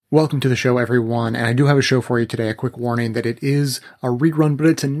Welcome to the show, everyone, and I do have a show for you today. A quick warning that it is a rerun, but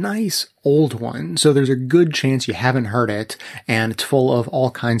it's a nice old one, so there's a good chance you haven't heard it, and it's full of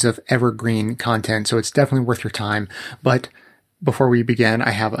all kinds of evergreen content, so it's definitely worth your time. But before we begin,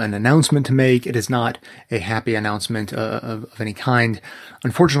 I have an announcement to make. It is not a happy announcement of any kind.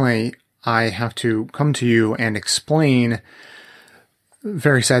 Unfortunately, I have to come to you and explain a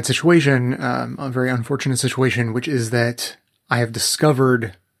very sad situation, a very unfortunate situation, which is that I have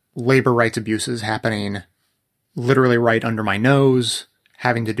discovered labor rights abuses happening literally right under my nose,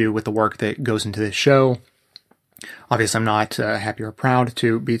 having to do with the work that goes into this show. Obviously, I'm not happy or proud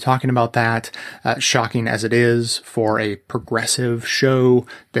to be talking about that, shocking as it is for a progressive show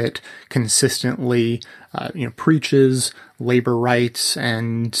that consistently, preaches labor rights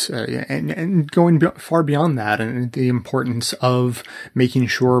and going far beyond that, and the importance of making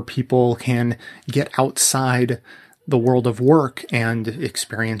sure people can get outside the world of work and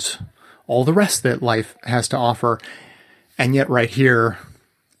experience all the rest that life has to offer. And yet right here,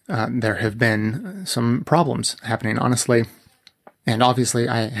 there have been some problems happening, honestly. And obviously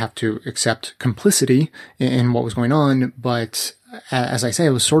I have to accept complicity in what was going on, but as I say,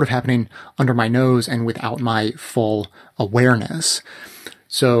 it was sort of happening under my nose and without my full awareness.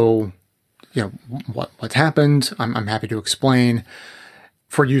 So, what's happened, I'm happy to explain.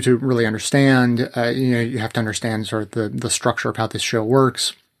 For you to really understand, you have to understand sort of the structure of how this show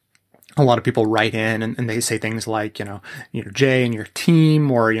works. A lot of people write in and they say things like, Jay and your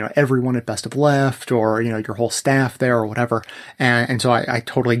team, or, everyone at Best of Left, or, your whole staff there, or whatever. And so I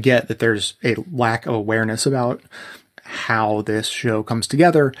totally get that there's a lack of awareness about how this show comes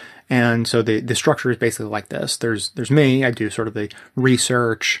together. And so the structure is basically like this. There's me. I do sort of the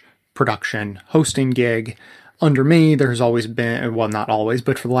research, production, hosting gig. Under me, there's always been, well, not always,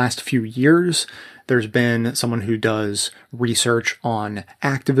 but for the last few years, there's been someone who does research on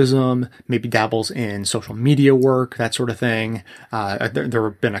activism, maybe dabbles in social media work, that sort of thing. There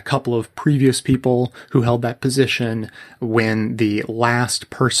have been a couple of previous people who held that position. When the last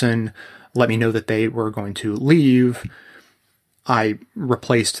person let me know that they were going to leave, I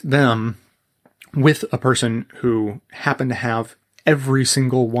replaced them with a person who happened to have every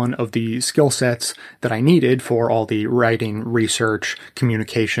single one of the skill sets that I needed for all the writing, research,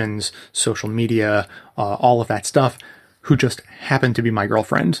 communications, social media, all of that stuff, who just happened to be my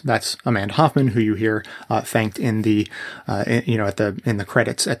girlfriend. That's Amanda Hoffman, who you hear thanked in the in the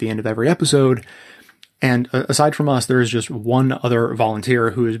credits at the end of every episode. And aside from us, there is just one other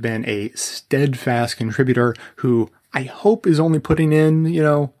volunteer who has been a steadfast contributor, who I hope is only putting in,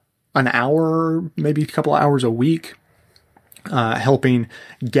 an hour, maybe a couple of hours a week, helping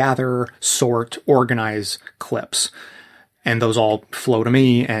gather, sort, organize clips. And those all flow to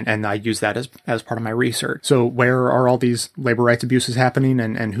me, and I use that as part of my research. So where are all these labor rights abuses happening,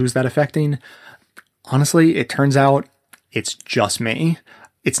 and who's that affecting? Honestly, it turns out it's just me.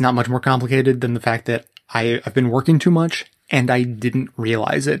 It's not much more complicated than the fact that I've been working too much, and I didn't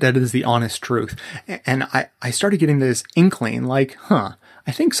realize it. That is the honest truth. And I started getting this inkling, like,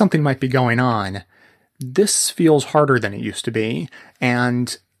 I think something might be going on. This feels harder than it used to be.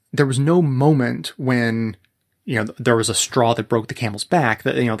 And there was no moment when, there was a straw that broke the camel's back.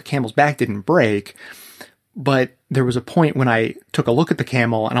 That, the camel's back didn't break. But there was a point when I took a look at the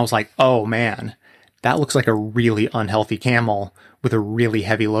camel and I was like, oh man, that looks like a really unhealthy camel with a really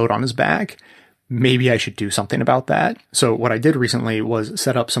heavy load on his back. Maybe I should do something about that. So what I did recently was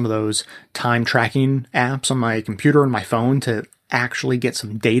set up some of those time tracking apps on my computer and my phone to actually get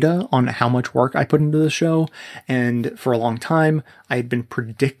some data on how much work I put into the show. And for a long time, I had been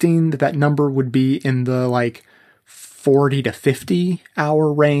predicting that number would be in the 40 to 50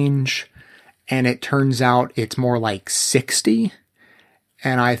 hour range. And it turns out it's more like 60.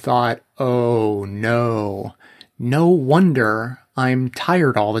 And I thought, oh no wonder I'm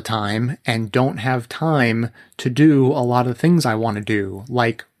tired all the time and don't have time to do a lot of things I want to do,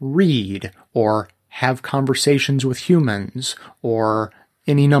 like read or have conversations with humans or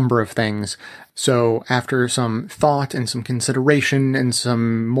any number of things. So after some thought and some consideration and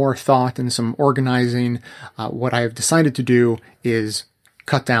some more thought and some organizing, what I've decided to do is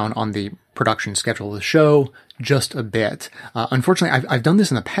cut down on the production schedule of the show just a bit. Unfortunately, I've done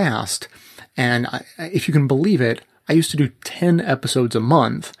this in the past, and if you can believe it, I used to do 10 episodes a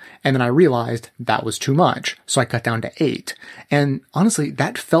month, and then I realized that was too much, so I cut down to 8. And honestly,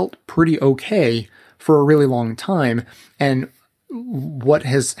 that felt pretty okay for a really long time. And what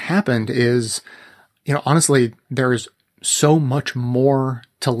has happened is, honestly, there's so much more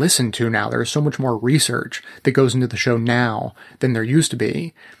to listen to now. There's so much more research that goes into the show now than there used to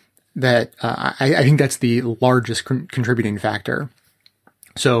be, that I think that's the largest contributing factor.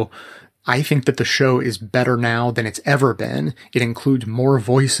 So I think that the show is better now than it's ever been. It includes more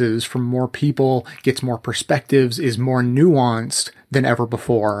voices from more people, gets more perspectives, is more nuanced than ever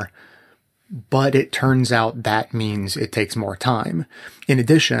before. But it turns out that means it takes more time. In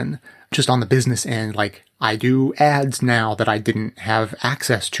addition, just on the business end, like I do ads now that I didn't have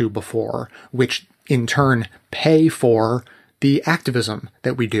access to before, which in turn pay for the activism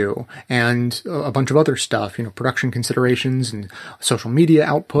that we do and a bunch of other stuff, production considerations and social media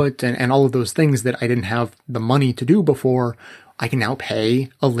output and all of those things that I didn't have the money to do before. I can now pay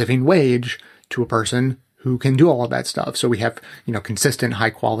a living wage to a person who can do all of that stuff. So we have, consistent high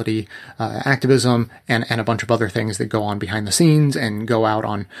quality activism and a bunch of other things that go on behind the scenes and go out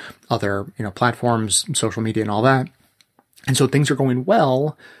on other, platforms, social media and all that. And so things are going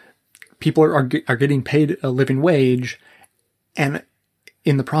well. People are getting paid a living wage. And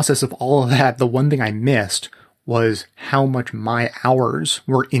in the process of all of that, the one thing I missed was how much my hours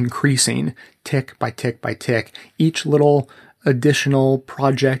were increasing tick by tick by tick. Each little additional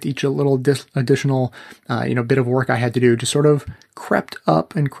project, each little additional, bit of work I had to do just sort of crept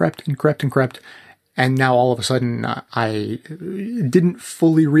up and crept and crept and crept. And now all of a sudden I didn't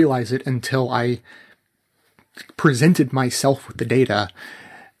fully realize it until I presented myself with the data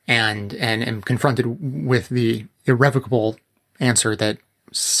and am confronted with the irrevocable answer that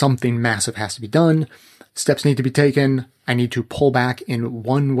something massive has to be done. Steps need to be taken. I need to pull back in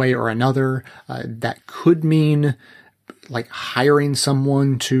one way or another. That could mean like hiring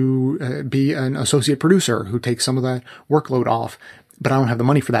someone to be an associate producer who takes some of the workload off, but I don't have the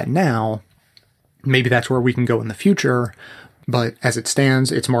money for that now. Maybe that's where we can go in the future. But as it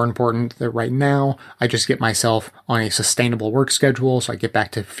stands, it's more important that right now I just get myself on a sustainable work schedule so I get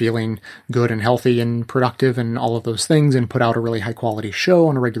back to feeling good and healthy and productive and all of those things and put out a really high quality show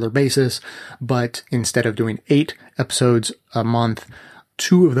on a regular basis. But instead of doing 8 episodes a month,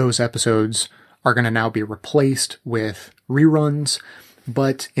 2 of those episodes are going to now be replaced with reruns.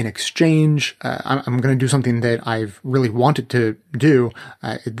 But in exchange, I'm going to do something that I've really wanted to do.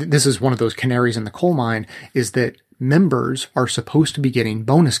 This is one of those canaries in the coal mine, is that members are supposed to be getting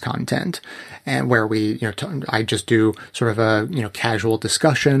bonus content, and where we, I just do sort of a, casual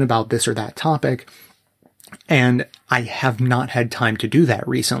discussion about this or that topic. And I have not had time to do that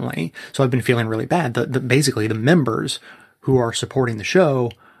recently. So I've been feeling really bad. Basically the members who are supporting the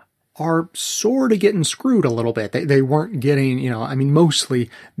show are sort of getting screwed a little bit. They weren't getting,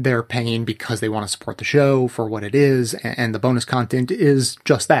 mostly they're paying because they want to support the show for what it is. And the bonus content is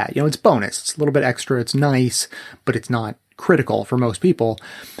just that. It's bonus. It's a little bit extra. It's nice, but it's not critical for most people.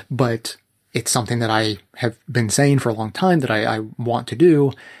 But it's something that I have been saying for a long time that I want to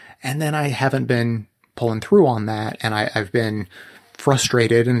do. And then I haven't been pulling through on that. And I've been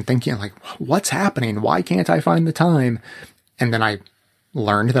frustrated and thinking like, what's happening? Why can't I find the time? And then I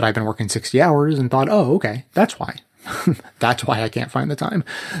learned that I've been working 60 hours and thought, oh, okay, that's why. That's why I can't find the time.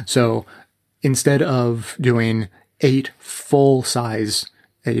 So instead of doing 8 full-size,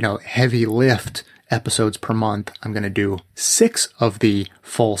 heavy lift episodes per month, I'm going to do 6 of the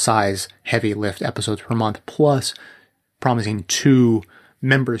full-size heavy lift episodes per month, plus promising 2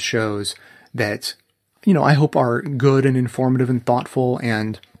 members shows that, I hope are good and informative and thoughtful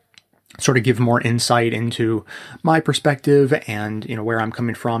and sort of give more insight into my perspective and, where I'm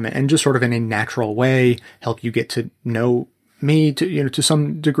coming from, and just sort of in a natural way help you get to know me to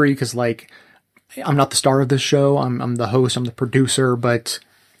some degree. Cause like, I'm not the star of this show. I'm the host, I'm the producer, but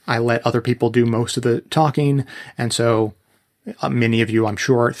I let other people do most of the talking. And so many of you, I'm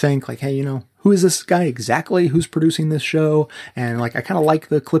sure, think like, hey, who is this guy exactly who's producing this show? And like, I kind of like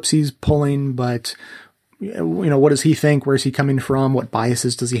the clips he's pulling, but what does he think? Where's he coming from? What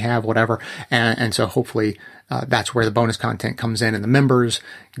biases does he have? Whatever. And so hopefully, that's where the bonus content comes in, and the members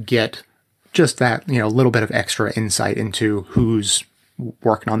get just that, little bit of extra insight into who's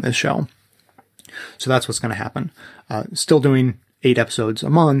working on this show. So that's what's going to happen. Still doing 8 episodes a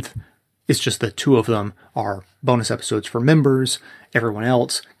month. It's just that 2 of them are bonus episodes for members. Everyone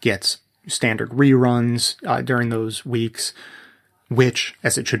else gets standard reruns, during those weeks, which,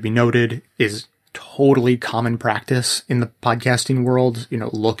 as it should be noted, is totally common practice in the podcasting world.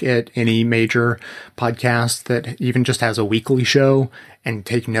 Look at any major podcast that even just has a weekly show and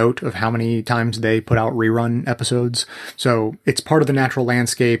take note of how many times they put out rerun episodes. So it's part of the natural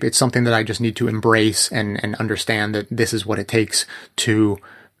landscape. It's something that I just need to embrace and understand that this is what it takes to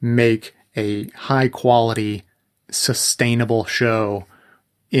make a high quality, sustainable show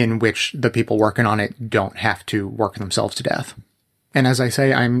in which the people working on it don't have to work themselves to death. And as I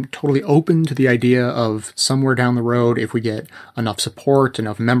say, I'm totally open to the idea of somewhere down the road, if we get enough support,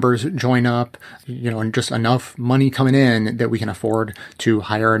 enough members join up, and just enough money coming in, that we can afford to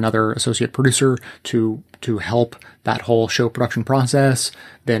hire another associate producer to help that whole show production process,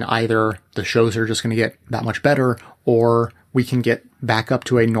 then either the shows are just going to get that much better, or we can get back up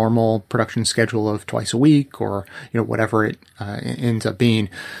to a normal production schedule of twice a week, or whatever it ends up being.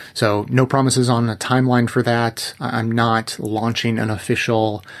 So no promises on a timeline for that. I'm not launching an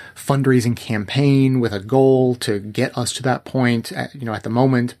official fundraising campaign with a goal to get us to that point at the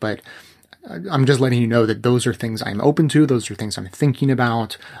moment, but I'm just letting you know that those are things I'm open to. Those are things I'm thinking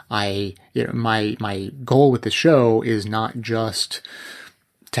about. My goal with the show is not just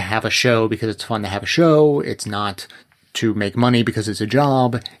to have a show because it's fun to have a show. It's not to make money because it's a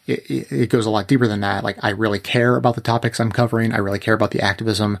job. It goes a lot deeper than that. Like, I really care about the topics I'm covering. I really care about the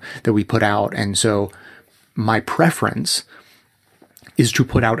activism that we put out. And so my preference is to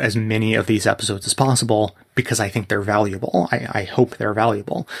put out as many of these episodes as possible because I think they're valuable. I hope they're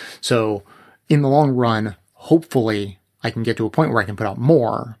valuable. So in the long run, hopefully I can get to a point where I can put out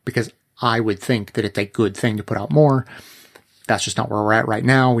more, because I would think that it's a good thing to put out more. That's just not where we're at right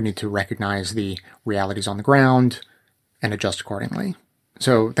now. We need to recognize the realities on the ground and adjust accordingly.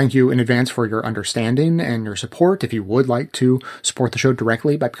 So thank you in advance for your understanding and your support. If you would like to support the show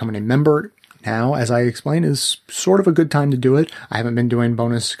directly by becoming a member, now, as I explained, is sort of a good time to do it. I haven't been doing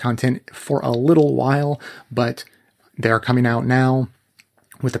bonus content for a little while, but they're coming out now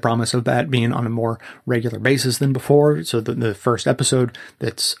with the promise of that being on a more regular basis than before. So the first episode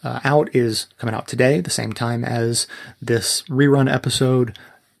that's out is coming out today, the same time as this rerun episode,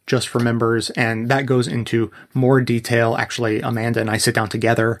 just for members, and that goes into more detail. Actually, Amanda and I sit down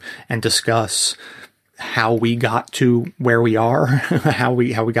together and discuss how we got to where we are, how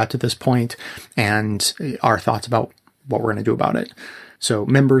we got to this point, and our thoughts about what we're going to do about it. So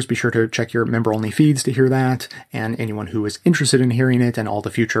members, be sure to check your member-only feeds to hear that, and anyone who is interested in hearing it and all the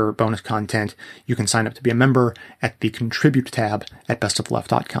future bonus content, you can sign up to be a member at the Contribute tab at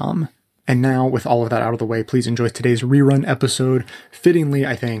bestoftheleft.com. And now, with all of that out of the way, please enjoy today's rerun episode, fittingly,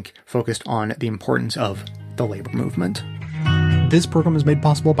 I think, focused on the importance of the labor movement. This program is made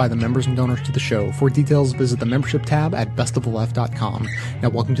possible by the members and donors to the show. For details, visit the membership tab at bestoftheleft.com. Now,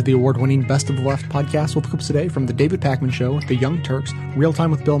 welcome to the award-winning Best of the Left podcast with clips today from The David Pakman Show, The Young Turks, Real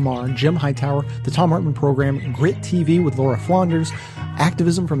Time with Bill Maher, Jim Hightower, The Thom Hartmann Program, Grit TV with Laura Flanders,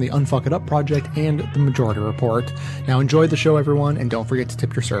 Activism from the Unfuck It Up Project, and The Majority Report. Now, enjoy the show, everyone, and don't forget to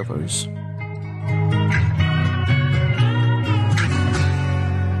tip your servers.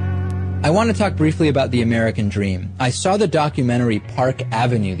 I want to talk briefly about the American Dream. I saw the documentary Park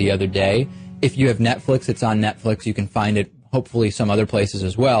Avenue the other day. If you have Netflix, it's on Netflix. You can find it hopefully some other places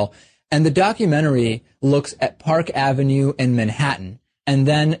as well. And the documentary looks at Park Avenue in Manhattan, and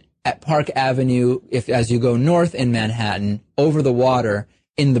then at Park Avenue, as you go north in Manhattan, over the water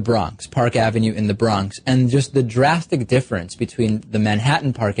in the Bronx, Park Avenue in the Bronx, and just the drastic difference between the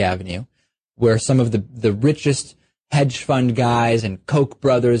Manhattan Park Avenue, where some of the richest hedge fund guys and Koch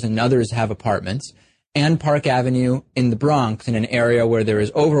brothers and others have apartments, and Park Avenue in the Bronx, in an area where there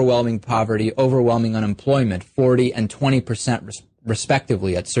is overwhelming poverty, overwhelming unemployment, 40 and 20%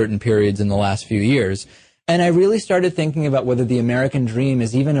 respectively at certain periods in the last few years. And I really started thinking about whether the American dream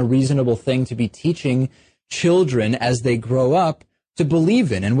is even a reasonable thing to be teaching children as they grow up to believe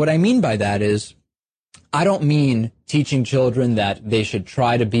in. And what I mean by that is, I don't mean teaching children that they should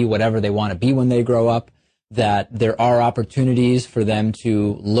try to be whatever they want to be when they grow up, that there are opportunities for them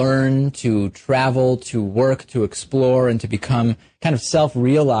to learn, to travel, to work, to explore, and to become kind of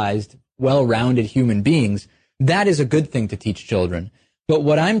self-realized, well-rounded human beings. That is a good thing to teach children. But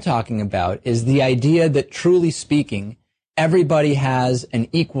what I'm talking about is the idea that, truly speaking, everybody has an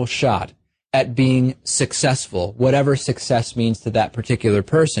equal shot at being successful, whatever success means to that particular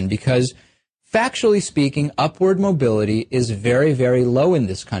person, because factually speaking, upward mobility is very, very low in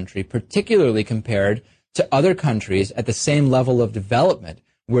this country, particularly compared to other countries at the same level of development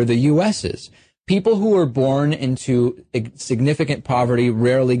where the U.S. is. People who are born into significant poverty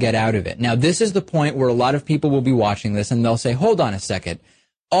rarely get out of it. Now, this is the point where a lot of people will be watching this and they'll say, hold on a second.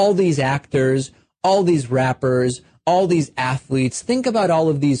 All these actors, all these rappers, all these athletes, think about all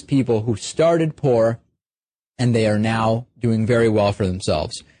of these people who started poor and they are now doing very well for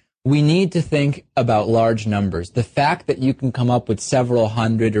themselves. We need to think about large numbers. The fact that you can come up with several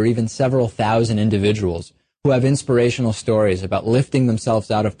hundred or even several thousand individuals who have inspirational stories about lifting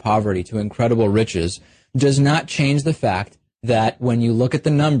themselves out of poverty to incredible riches does not change the fact that when you look at the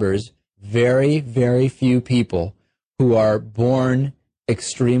numbers, very, very few people who are born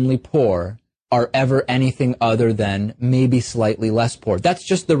extremely poor are ever anything other than maybe slightly less poor. That's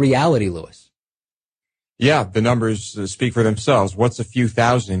just the reality, Louis. Yeah, the numbers speak for themselves. What's a few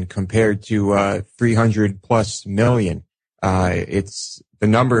thousand compared to 300 plus million? It's the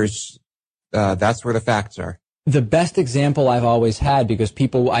numbers. That's where the facts are. The best example I've always had, because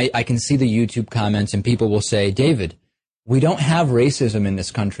I can see the YouTube comments and people will say, David, we don't have racism in this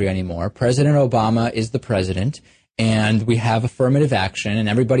country anymore. President Obama is the president, and we have affirmative action, and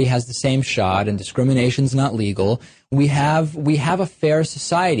everybody has the same shot, and discrimination's not legal. We have a fair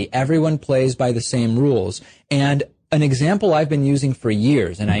society. Everyone plays by the same rules. And an example I've been using for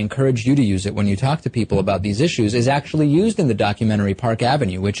years, and I encourage you to use it when you talk to people about these issues, is actually used in the documentary Park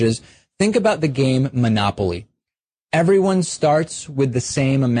Avenue, which is, think about the game Monopoly. Everyone starts with the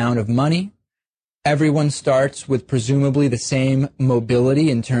same amount of money. Everyone starts with presumably the same mobility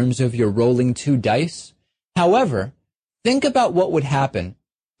in terms of you're rolling 2 dice. However, think about what would happen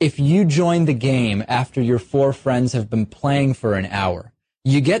if you joined the game after your 4 friends have been playing for an hour.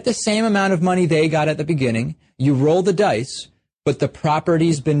 You get the same amount of money they got at the beginning. You roll the dice, but the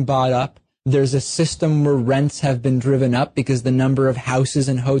property's been bought up. There's a system where rents have been driven up because the number of houses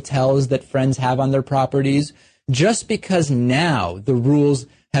and hotels that friends have on their properties. Just because now the rules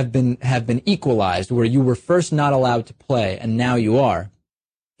have been equalized, where you were first not allowed to play and now you are,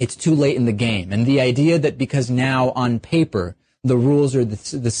 it's too late in the game. And the idea that because now on paper the rules are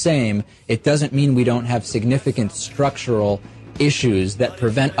the same, it doesn't mean we don't have significant structural issues that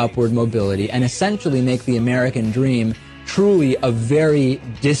prevent upward mobility and essentially make the American dream truly a very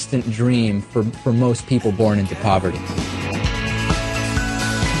distant dream for most people born into poverty.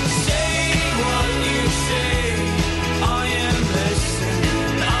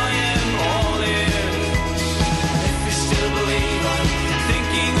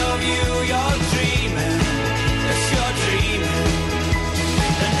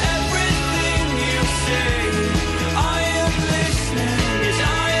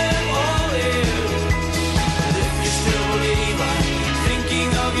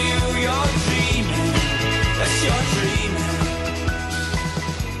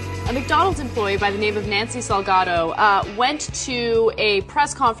 A McDonald's employee by the name of Nancy Salgado went to a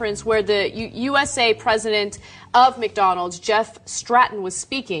press conference where the USA president of McDonald's, Jeff Stratton, was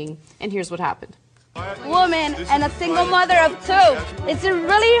speaking, and here's what happened. Woman and a single mother of 2. It's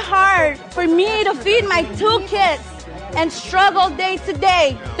really hard for me to feed my 2 kids and struggle day to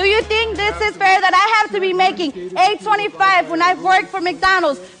day. Do you think this is fair that I have to be making $8.25 when I've worked for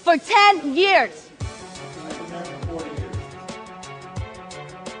McDonald's for 10 years?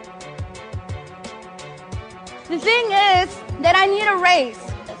 The thing is that I need a raise,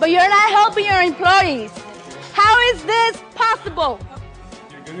 but you're not helping your employees. How is this possible?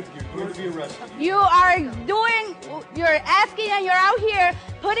 You're going to be arrested. You're asking and you're out here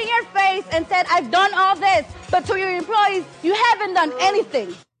putting your face and said, I've done all this, but to your employees, you haven't done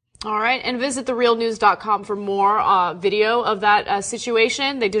anything. All right, and visit therealnews.com for more video of that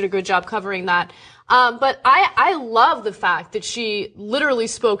situation. They did a good job covering that. But I love the fact that she literally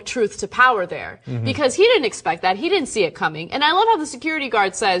spoke truth to power there, because he didn't expect that. He didn't see it coming. And I love how the security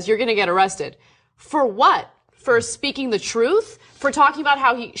guard says, you're going to get arrested. For what? For speaking the truth? For talking about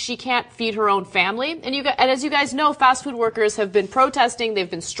how she can't feed her own family? And as you guys know, fast food workers have been protesting. They've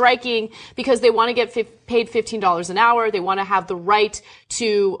been striking because they want to get paid $15 an hour. They want to have the right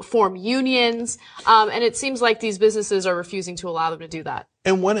to form unions. And it seems like these businesses are refusing to allow them to do that.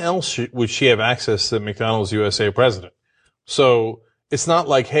 And when else would she have access to McDonald's USA president? So it's not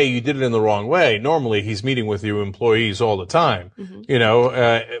like, hey, you did it in the wrong way. Normally he's meeting with your employees all the time,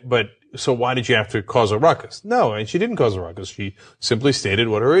 but so why did you have to cause a ruckus? No, and she didn't cause a ruckus. She simply stated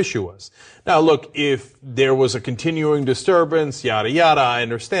what her issue was. Now, look, if there was a continuing disturbance, yada, yada, I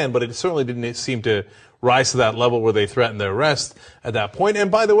understand, but it certainly didn't seem to rise to that level where they threatened their arrest at that point. And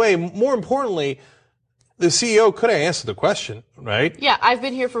by the way, more importantly, the CEO could have answered the question, right? Yeah, I've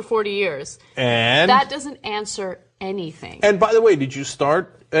been here for 40 years. And that doesn't answer anything. And by the way, did you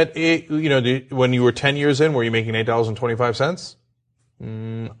start at when you were 10 years in, were you making $8.25?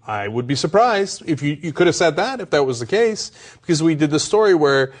 I would be surprised if you could have said that if that was the case, because we did the story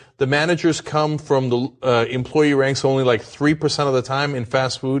where the managers come from the employee ranks only like 3% of the time in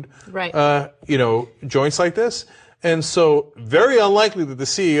fast food, right? Joints like this. And so very unlikely that the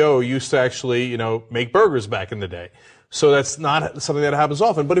CEO used to actually, make burgers back in the day. So that's not something that happens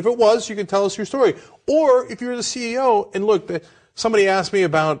often. But if it was, you can tell us your story. Or if you're the CEO and look, somebody asked me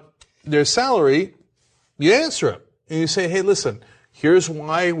about their salary, you answer it. And you say, hey, listen, here's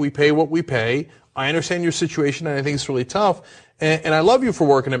why we pay what we pay. I understand your situation and I think it's really tough. And I love you for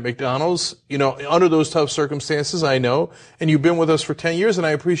working at McDonald's, under those tough circumstances, I know. And you've been with us for 10 years and I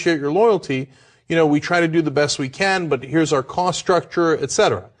appreciate your loyalty. we try to do the best we can, but here's our cost structure,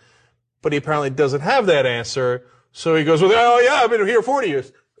 etc. But he apparently doesn't have that answer. So he goes, well, oh yeah, I've been here 40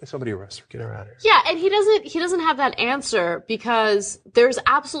 years. Somebody arrest her. Get her out of here. Yeah, and he doesn't have that answer because there's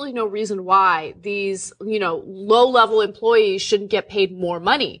absolutely no reason why these, low-level employees shouldn't get paid more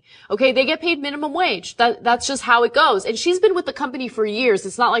money. Okay, they get paid minimum wage. That's just how it goes. And she's been with the company for years.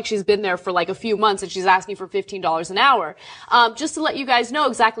 It's not like she's been there for like a few months and she's asking for $15 an hour. Just to let you guys know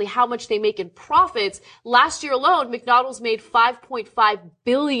exactly how much they make in profits, last year alone, McDonald's made $5.5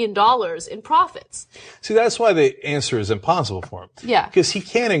 billion in profits. See, that's why the answer is impossible for him. Yeah. Because he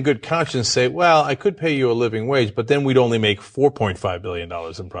can't in good conscience say, well, I could pay you a living wage, but then we'd only make $4.5 billion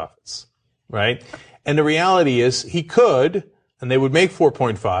in profits, right? And the reality is he could, and they would make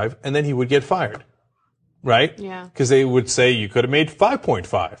 4.5, and then he would get fired, right? Yeah. Because they would say you could have made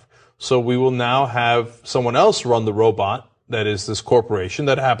 5.5. So we will now have someone else run the robot, that is this corporation,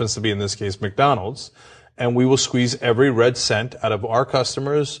 that happens to be in this case McDonald's, and we will squeeze every red cent out of our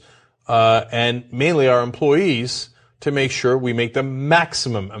customers, and mainly our employees, to make sure we make the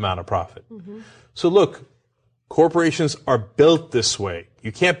maximum amount of profit. Mm-hmm. So look, corporations are built this way.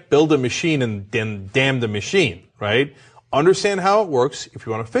 You can't build a machine and then damn the machine, right? Understand how it works. If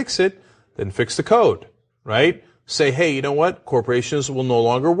you want to fix it, then fix the code, right? Say, hey, you know what? Corporations will no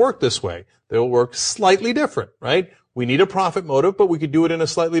longer work this way. They'll work slightly different, right? We need a profit motive, but we could do it in a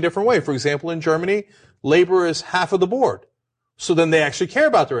slightly different way. For example, in Germany, labor is half of the board. So then they actually care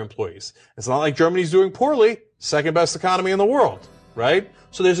about their employees. It's not like Germany's doing poorly. Second best economy in the world, right?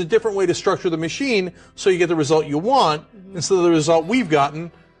 So there's a different way to structure the machine so you get the result you want instead of the result we've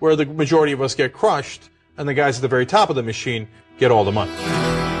gotten where the majority of us get crushed and the guys at the very top of the machine get all the money.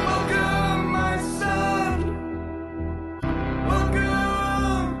 Welcome, my son.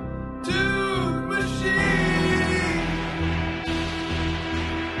 Welcome to the machine.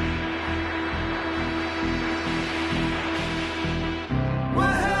 Where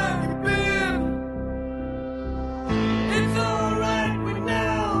have you been? It's alright, we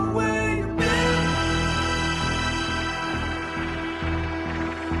know where you've been.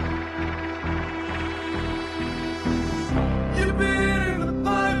 You've been in the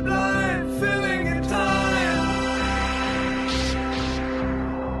pipeline, filling your time.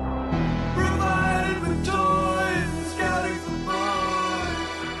 Provided with toys and scouting for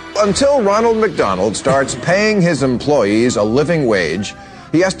boys. Until Ronald McDonald starts paying his employees a living wage,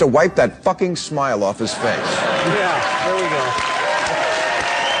 he has to wipe that fucking smile off his face. Yeah, there we go.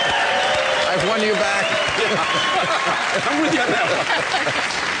 I've won you back. I'm with you on that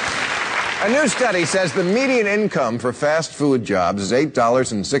one. A new study says the median income for fast food jobs is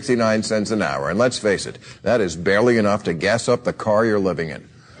 $8.69 an hour. And let's face it, that is barely enough to gas up the car you're living in.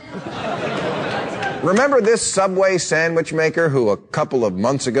 Remember this Subway sandwich maker who a couple of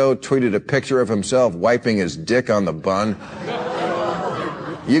months ago tweeted a picture of himself wiping his dick on the bun?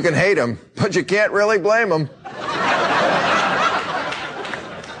 You can hate him, but you can't really blame him.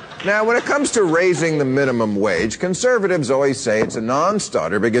 Now, when it comes to raising the minimum wage, conservatives always say it's a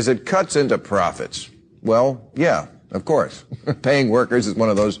non-starter because it cuts into profits. Well, yeah, of course. Paying workers is one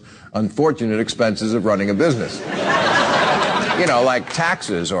of those unfortunate expenses of running a business. Like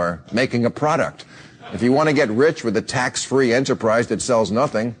taxes or making a product. If you want to get rich with a tax-free enterprise that sells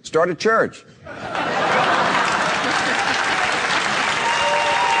nothing, start a church.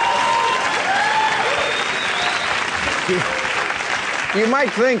 You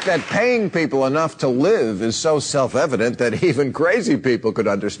might think that paying people enough to live is so self-evident that even crazy people could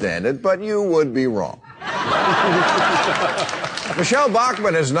understand it, but you would be wrong. Michelle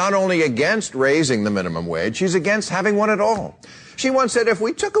Bachmann is not only against raising the minimum wage, she's against having one at all. She once said if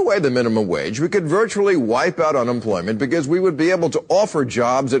we took away the minimum wage, we could virtually wipe out unemployment because we would be able to offer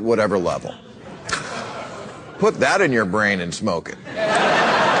jobs at whatever level. Put that in your brain and smoke it.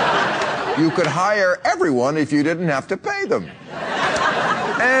 You could hire everyone if you didn't have to pay them.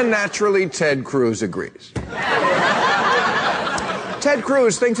 And naturally, Ted Cruz agrees. Ted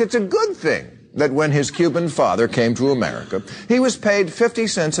Cruz thinks it's a good thing that when his Cuban father came to America, he was paid 50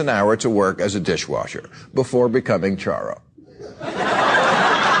 cents an hour to work as a dishwasher before becoming Charo.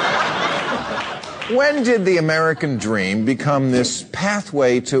 When did the American dream become this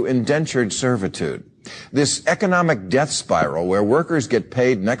pathway to indentured servitude? This economic death spiral where workers get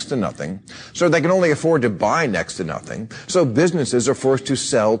paid next to nothing, so they can only afford to buy next to nothing, so businesses are forced to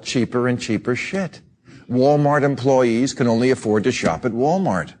sell cheaper and cheaper shit. Walmart employees can only afford to shop at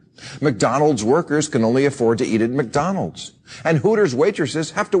Walmart. McDonald's workers can only afford to eat at McDonald's. And Hooters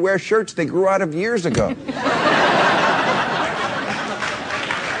waitresses have to wear shirts they grew out of years ago.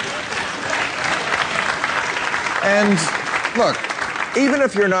 And look, Even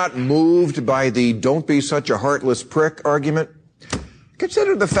if you're not moved by the "don't be such a heartless prick" argument,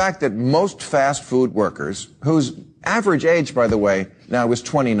 consider the fact that most fast food workers, whose average age, by the way, now is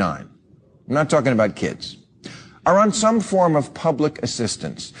 29, I'm not talking about kids, are on some form of public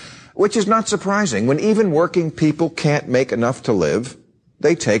assistance, which is not surprising. When even working people can't make enough to live,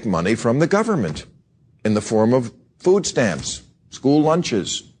 they take money from the government in the form of food stamps, school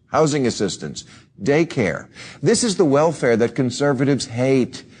lunches, housing assistance, daycare. This is the welfare that conservatives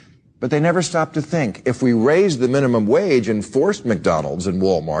hate. But they never stop to think, if we raised the minimum wage and forced McDonald's and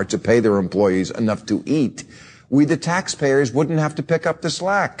Walmart to pay their employees enough to eat, we, the taxpayers, wouldn't have to pick up the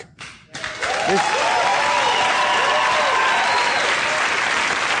slack.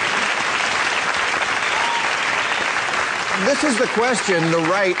 This is the question the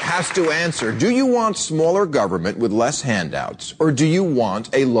right has to answer. Do you want smaller government with less handouts, or do you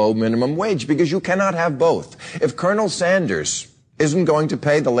want a low minimum wage? Because you cannot have both. If Colonel Sanders isn't going to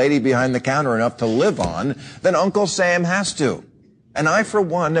pay the lady behind the counter enough to live on, then Uncle Sam has to. And I, for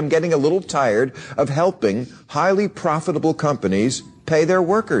one, am getting a little tired of helping highly profitable companies pay their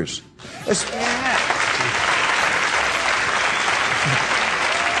workers.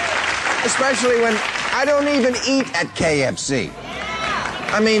 Especially when I don't even eat at KFC.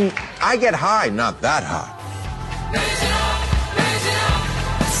 I mean, I get high, not that high.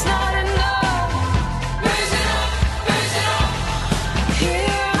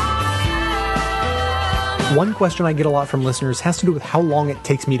 One question I get a lot from listeners has to do with how long it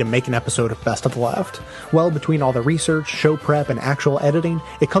takes me to make an episode of Best of the Left. Well, between all the research, show prep, and actual editing,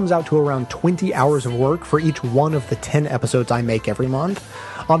 it comes out to around 20 hours of work for each one of the 10 episodes I make every month.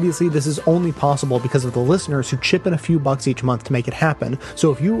 Obviously, this is only possible because of the listeners who chip in a few bucks each month to make it happen.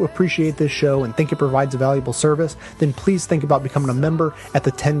 So if you appreciate this show and think it provides a valuable service, then please think about becoming a member at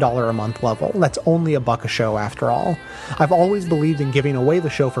the $10 a month level. That's only $1 a show after all. I've always believed in giving away the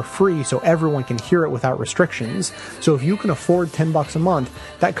show for free so everyone can hear it without restrictions. So if you can afford $10 a month,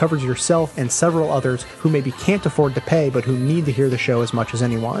 that covers yourself and several others who maybe can't afford to pay but who need to hear the show as much as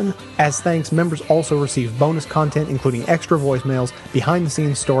anyone. As thanks, members also receive bonus content including extra voicemails, behind the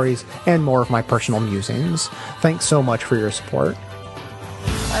scenes stories, and more of my personal musings. Thanks so much for your support.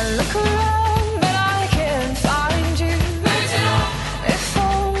 I look around, but I can't find you. If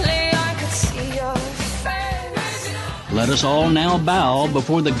only I could see your face. Let us all now bow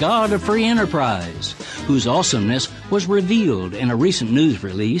before the God of free enterprise, whose awesomeness was revealed in a recent news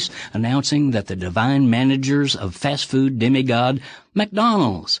release announcing that the divine managers of fast food demigod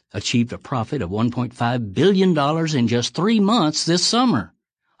McDonald's achieved a profit of $1.5 billion in just 3 months this summer.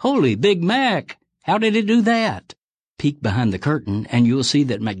 Holy Big Mac! How did it do that? Peek behind the curtain and you'll see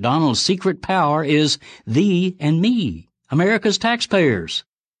that McDonald's secret power is thee and me, America's taxpayers.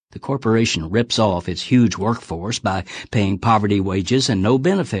 The corporation rips off its huge workforce by paying poverty wages and no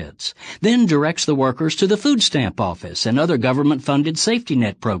benefits, then directs the workers to the food stamp office and other government-funded safety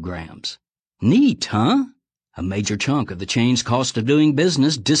net programs. Neat, huh? A major chunk of the chain's cost of doing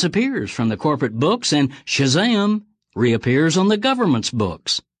business disappears from the corporate books and, shazam, reappears on the government's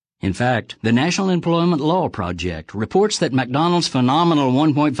books. In fact, the National Employment Law Project reports that McDonald's phenomenal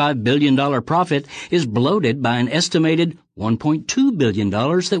 $1.5 billion profit is bloated by an estimated $1.2 billion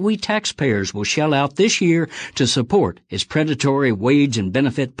that we taxpayers will shell out this year to support its predatory wage and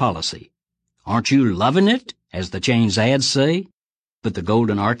benefit policy. Aren't you loving it, as the chain's ads say? But the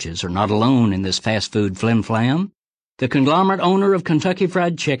Golden Arches are not alone in this fast food flim-flam. The conglomerate owner of Kentucky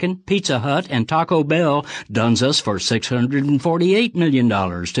Fried Chicken, Pizza Hut, and Taco Bell duns us for $648 million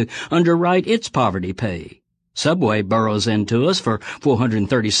to underwrite its poverty pay. Subway burrows into us for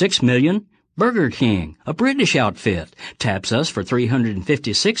 $436 million. Burger King, a British outfit, taps us for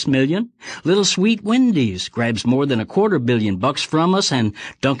 $356 million. Little Sweet Wendy's grabs more than $250 million from us, and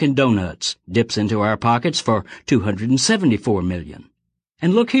Dunkin' Donuts dips into our pockets for $274 million.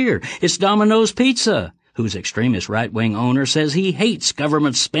 And look here, it's Domino's Pizza, whose extremist right-wing owner says he hates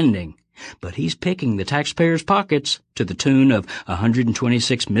government spending. But he's picking the taxpayers' pockets to the tune of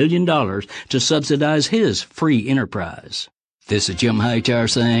 $126 million to subsidize his free enterprise. This is Jim Hightower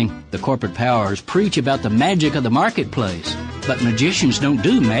saying the corporate powers preach about the magic of the marketplace, but magicians don't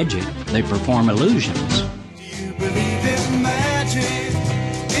do magic, they perform illusions. Do you believe in magic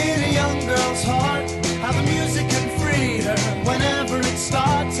in a young girl's heart? How the music can free her whenever it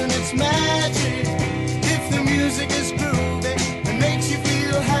starts, and it's magic. If the music is groovy and makes you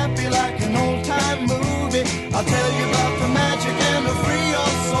feel happy like an old-time movie, I'll tell you about the magic and to free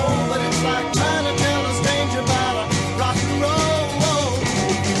your soul, but it's like trying to tell a stranger about a rock and roll.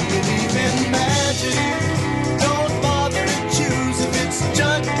 If you believe in magic, don't bother to choose if it's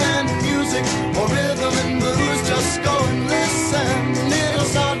jug band music or rhythm and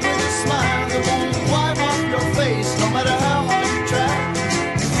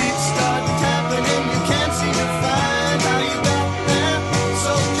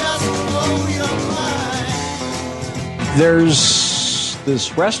There's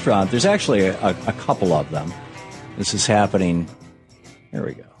this restaurant. There's actually a couple of them. This is happening. Here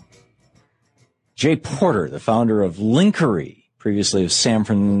we go. Jay Porter, the founder of Linkery, previously of San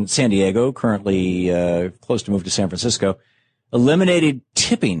Diego, currently close to move to San Francisco, eliminated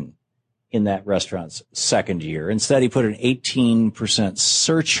tipping in that restaurant's second year. Instead, he put an 18%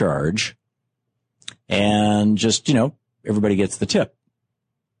 surcharge and just, everybody gets the tip.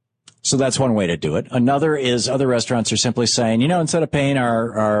 So that's one way to do it. Another is other restaurants are simply saying, instead of paying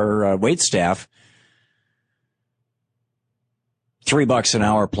our wait staff $3 an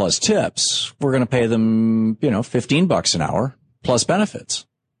hour plus tips, we're going to pay them, $15 an hour plus benefits.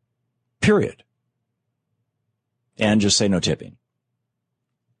 Period. And just say no tipping.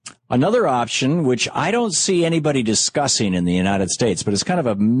 Another option, which I don't see anybody discussing in the United States, but it's kind of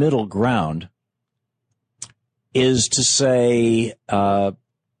a middle ground, is to say,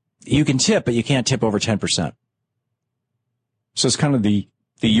 you can tip, but you can't tip over 10%. So it's kind of the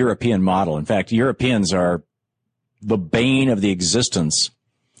European model. In fact, Europeans are the bane of the existence.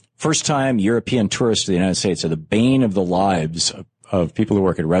 First-time European tourists to the United States are the bane of the lives of people who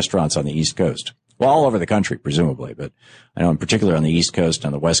work at restaurants on the East Coast. Well, all over the country, presumably, but I know in particular on the East Coast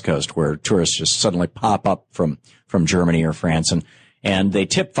and the West Coast, where tourists just suddenly pop up from Germany or France, and they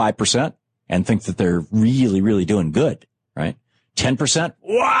tip 5% and think that they're really, really doing good, right? 10%?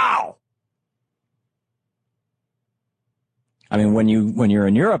 Wow! I mean, when you're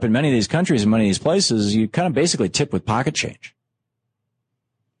in Europe, in many of these countries, in many of these places, you kind of basically tip with pocket change.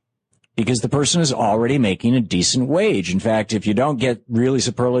 Because the person is already making a decent wage. In fact, if you don't get really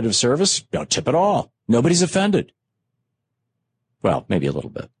superlative service, don't tip at all. Nobody's offended. Well, maybe a little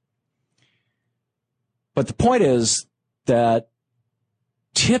bit. But the point is that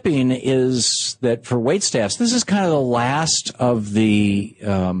tipping is that for waitstaffs, this is kind of the last of the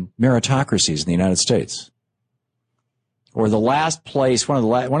meritocracies in the United States. Or the last place, one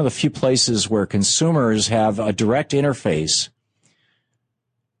of the few places where consumers have a direct interface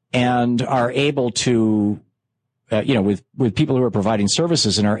and are able to, with people who are providing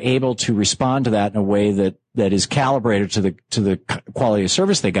services and are able to respond to that in a way that is calibrated to the quality of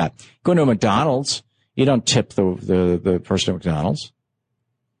service they got. Go to a McDonald's, you don't tip the person at McDonald's.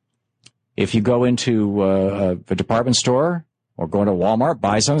 If you go into a department store or go into Walmart,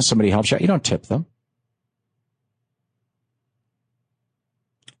 buy something, somebody helps you out, you don't tip them.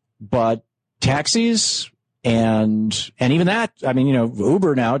 But taxis and even that, I mean,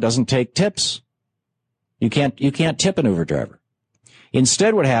 Uber now doesn't take tips. You can't tip an Uber driver.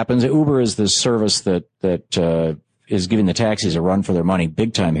 Instead, what happens, Uber is this service that is giving the taxis a run for their money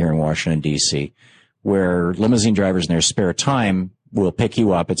big time here in Washington, D.C., where limousine drivers in their spare time will pick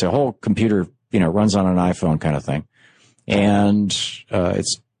you up. It's a whole computer, runs on an iPhone kind of thing. And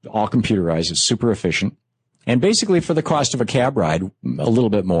it's all computerized. It's super efficient. And basically for the cost of a cab ride, a little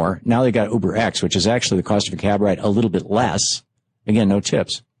bit more. Now they got Uber X, which is actually the cost of a cab ride a little bit less. Again, no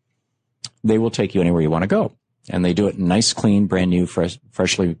tips. They will take you anywhere you want to go. And they do it in nice, clean, brand new,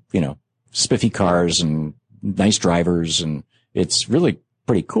 freshly, spiffy cars and nice drivers. And it's really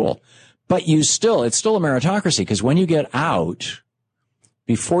pretty cool. But it's still a meritocracy, because when you get out,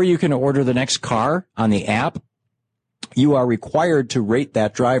 before you can order the next car on the app, you are required to rate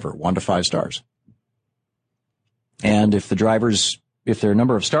that driver 1 to 5 stars. And if their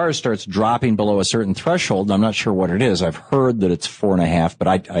number of stars starts dropping below a certain threshold, I'm not sure what it is. I've heard that it's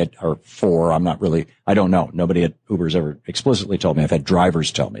 4.5, or 4. I don't know. Nobody at Uber's ever explicitly told me. I've had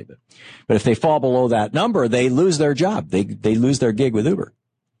drivers tell me. But if they fall below that number, they lose their job. They lose their gig with Uber.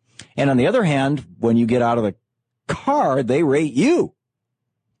 And on the other hand, when you get out of the car, they rate you.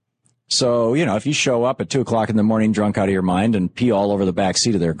 So, if you show up at 2:00 in the morning drunk out of your mind and pee all over the back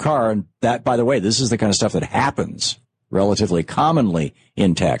seat of their car, and that, by the way, this is the kind of stuff that happens relatively commonly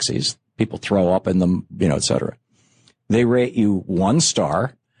in taxis. People throw up in them, et cetera. They rate you 1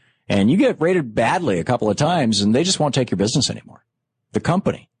 star, and you get rated badly a couple of times, and they just won't take your business anymore. The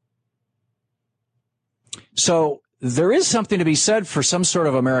company. So there is something to be said for some sort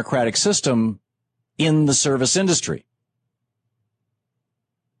of a meritocratic system in the service industry.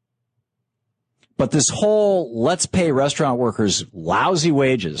 But this whole let's pay restaurant workers lousy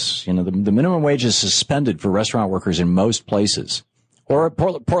wages, the minimum wage is suspended for restaurant workers in most places. Or at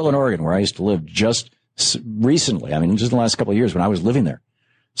Portland, Oregon, where I used to live just recently, just in the last couple of years when I was living there,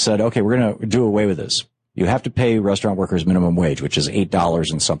 said, okay, we're going to do away with this. You have to pay restaurant workers minimum wage, which is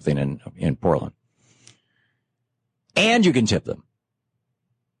 $8 and something in Portland. And you can tip them.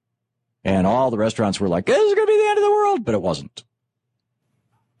 And all the restaurants were like, this is going to be the end of the world, but it wasn't.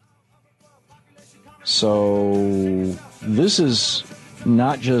 So this is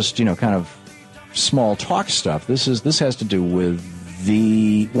not just, kind of small talk stuff. This has to do with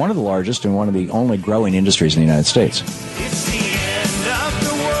one of the largest and one of the only growing industries in the United States. It's the end of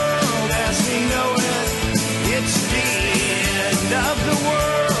the world as we know it. It's the end of the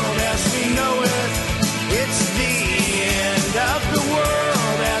world as we know it. It's the end of the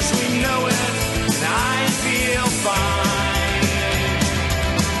world as we know it. And I feel fine.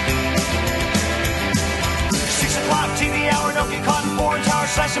 6 o'clock TV hour, don't get caught in foreign tower,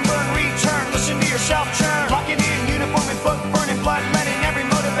 slash and burn, return. Listen to yourself churn. Lock it in, uniform and book, burning blood, letting every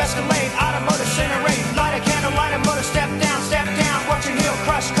motive escalate. Automotive incinerate, light a candle, light a motor, step down, watch your heel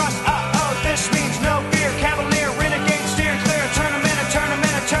crush, this means no fear, cavalier, renegade, steer clear,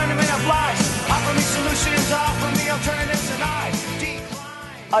 tournament of lies. Offer me solutions, offer me alternatives, and I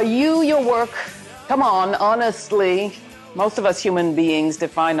decline. Are you your work? Come on, honestly. Most of us human beings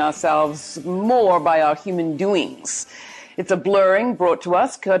define ourselves more by our human doings. It's a blurring brought to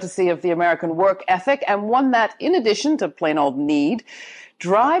us courtesy of the American work ethic, and one that, in addition to plain old need,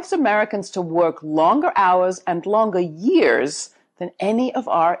 drives Americans to work longer hours and longer years than any of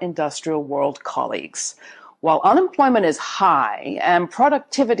our industrial world colleagues. While unemployment is high and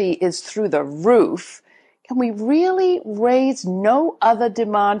productivity is through the roof, can we really raise no other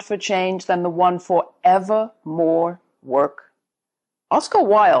demand for change than the one for ever more work? Oscar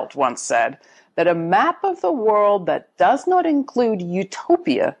Wilde once said that a map of the world that does not include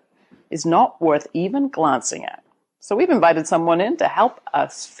utopia is not worth even glancing at. So we've invited someone in to help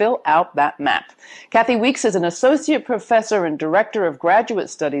us fill out that map. Kathy Weeks is an associate professor and director of graduate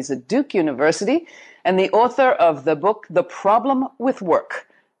studies at Duke University and the author of the book, The Problem with Work: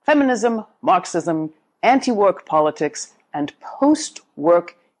 Feminism, Marxism, Anti-Work Politics, and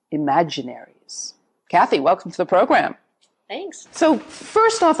Post-Work Imaginaries. Kathy, welcome to the program. Thanks. So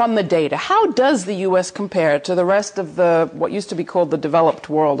first off, on the data, how does the U.S. compare to the rest of what used to be called the developed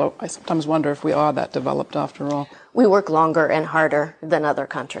world? I sometimes wonder if we are that developed after all. We work longer and harder than other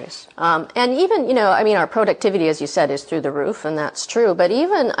countries. And even, our productivity, as you said, is through the roof, and that's true. But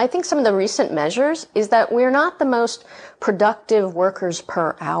even, I think some of the recent measures is that we're not the most productive workers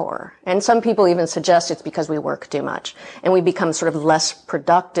per hour. And some people even suggest it's because we work too much. And we become sort of less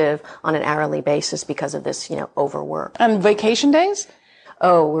productive on an hourly basis because of this, overwork. And vacation days?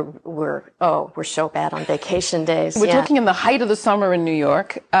 Oh, we're so bad on vacation days. We're talking in the height of the summer in New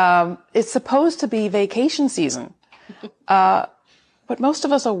York. It's supposed to be vacation season. But most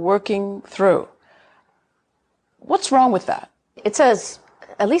of us are working through. What's wrong with that? It says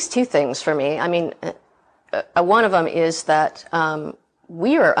at least two things for me. One of them is that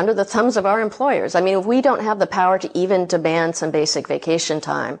we are under the thumbs of our employers. If we don't have the power to even demand some basic vacation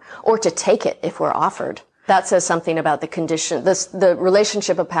time or to take it if we're offered, that says something about the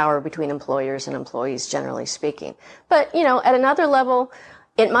relationship of power between employers and employees, generally speaking. But, at another level,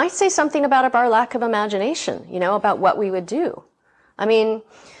 it might say something about our lack of imagination, about what we would do. I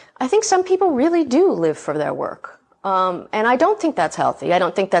think some people really do live for their work. And I don't think that's healthy. I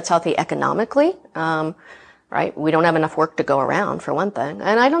don't think that's healthy economically. Right? We don't have enough work to go around, for one thing.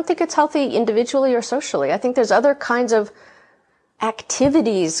 And I don't think it's healthy individually or socially. I think there's other kinds of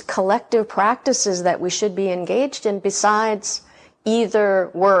activities, collective practices that we should be engaged in besides either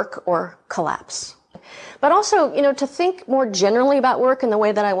work or collapse. But also, to think more generally about work in the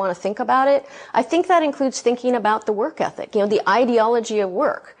way that I want to think about it, I think that includes thinking about the work ethic, the ideology of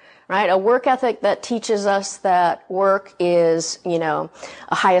work, right? A work ethic that teaches us that work is, a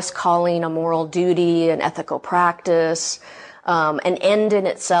highest calling, a moral duty, an ethical practice, an end in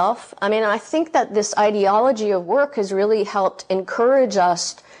itself. I think that this ideology of work has really helped encourage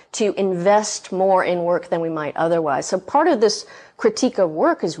us to invest more in work than we might otherwise. So part of this critique of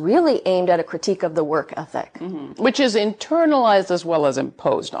work is really aimed at a critique of the work ethic. Mm-hmm. Which is internalized as well as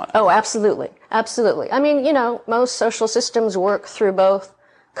imposed on it. Oh, absolutely. Absolutely. Most social systems work through both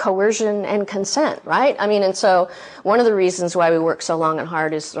coercion and consent, right? And so one of the reasons why we work so long and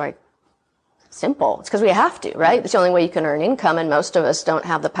hard is simple. It's because we have to, right? It's the only way you can earn income, and most of us don't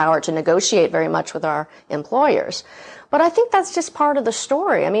have the power to negotiate very much with our employers. But I think that's just part of the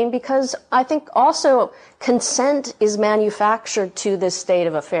story. Because I think also consent is manufactured to this state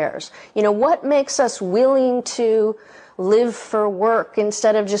of affairs. What makes us willing to live for work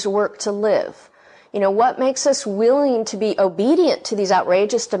instead of just work to live? What makes us willing to be obedient to these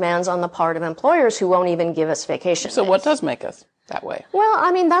outrageous demands on the part of employers who won't even give us vacation days? So what does make us that way?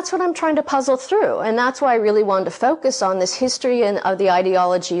 Well, that's what I'm trying to puzzle through. And that's why I really wanted to focus on this history of the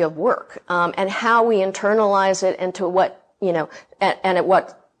ideology of work, and how we internalize it and to what, and at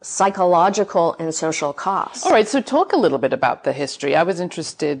what psychological and social costs. All right, so talk a little bit about the history. I was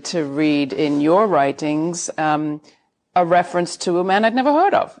interested to read in your writings a reference to a man I'd never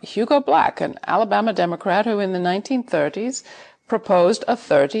heard of, Hugo Black, an Alabama Democrat who in the 1930s proposed a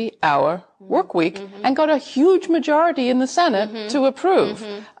 30-hour work week and got a huge majority in the Senate to approve.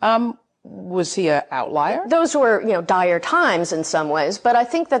 Was he an outlier? Those were, dire times in some ways, but I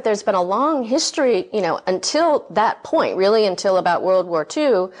think that there's been a long history, until that point, really until about World War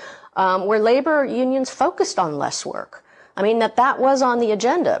II, where labor unions focused on less work. I mean, that was on the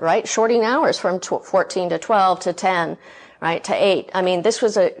agenda, right? Shorting hours from 14 to 12 to 10, right, to 8. I mean, this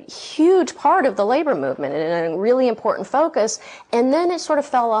was a huge part of the labor movement and a really important focus, and then it sort of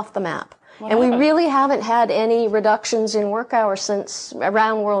fell off the map. And we really haven't had any reductions in work hours since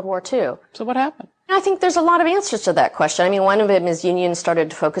around World War II. So what happened? I think there's a lot of answers to that question. I mean, one of them is unions started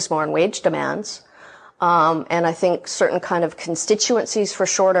to focus more on wage demands. And I think certain kind of constituencies for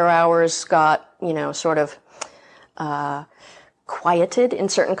shorter hours got, sort of quieted in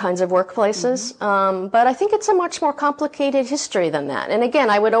certain kinds of workplaces. But I think it's a much more complicated history than that. And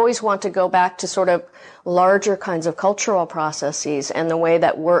again, I would always want to go back to sort of larger kinds of cultural processes and the way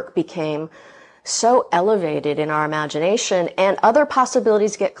that work became so elevated in our imagination and other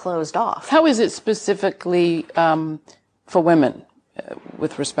possibilities get closed off. How is it specifically for women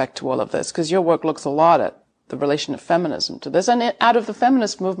with respect to all of this? Because your work looks a lot at the relation of feminism to this. And out of the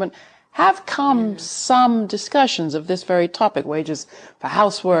feminist movement have come some discussions of this very topic, wages for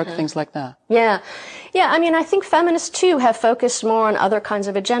housework, things like that. Yeah. I mean, I think feminists, too, have focused more on other kinds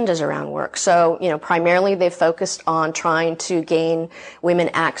of agendas around work. So, primarily they've focused on trying to gain women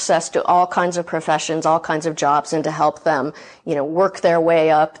access to all kinds of professions, all kinds of jobs, and to help them, work their way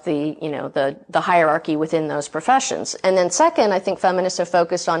up the hierarchy within those professions. And then second, I think feminists have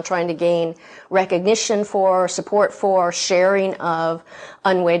focused on trying to gain recognition for, support for, sharing of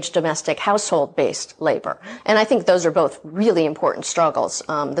unwaged domestic household-based labor. And I think those are both really important struggles.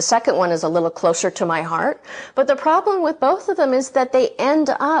 The second one is a little closer to my heart, but the problem with both of them is that they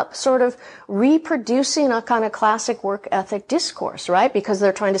end up sort of reproducing a kind of classic work ethic discourse, right? Because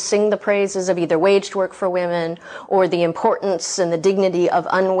they're trying to sing the praises of either waged work for women or the importance and the dignity of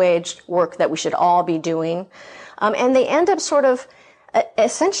unwaged work that we should all be doing. And they end up sort of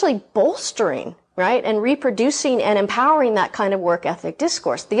essentially bolstering, right, and reproducing and empowering that kind of work ethic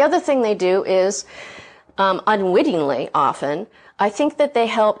discourse. The other thing they do is, unwittingly often, I think that they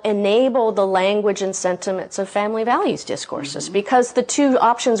help enable the language and sentiments of family values discourses because the two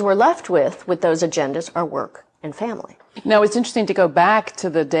options we're left with those agendas are work and family. Now, it's interesting to go back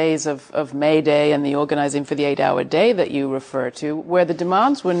to the days of May Day and the organizing for the 8-hour day that you refer to, where the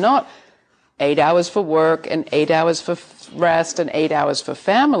demands were not 8 hours for work and 8 hours for rest and 8 hours for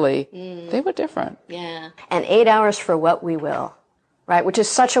family. They were different. Yeah. And 8 hours for what we will, right? Which is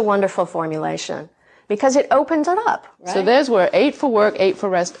such a wonderful formulation because it opens it up, right? So there's where 8 for work, 8 for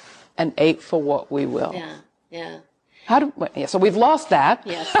rest, and 8 for what we will. Yeah. So we've lost that.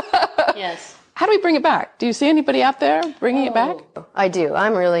 Yes. How do we bring it back? Do you see anybody out there bringing it back? I do.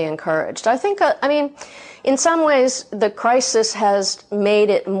 I'm really encouraged. I think, in some ways, the crisis has made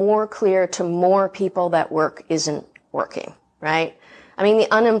it more clear to more people that work isn't working, right? I mean,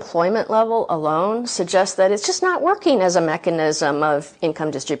 the unemployment level alone suggests that it's just not working as a mechanism of income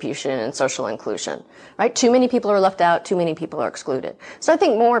distribution and social inclusion, right? Too many people are left out, too many people are excluded. So I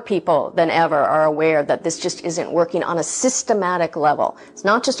think more people than ever are aware that this just isn't working on a systematic level. It's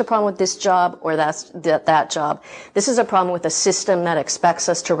not just a problem with this job or that job. This is a problem with a system that expects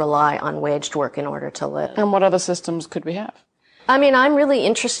us to rely on waged work in order to live. And what other systems could we have? I mean, I'm really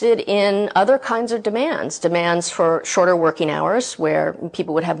interested in other kinds of demands for shorter working hours where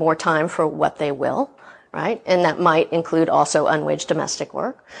people would have more time for what they will, right? And that might include also unwaged domestic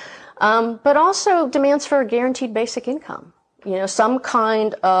work. But also demands for a guaranteed basic income. Some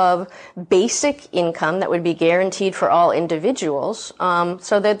kind of basic income that would be guaranteed for all individuals,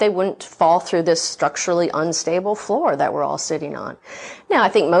 so that they wouldn't fall through this structurally unstable floor that we're all sitting on. Now, I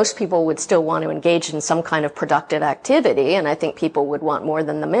think most people would still want to engage in some kind of productive activity, and I think people would want more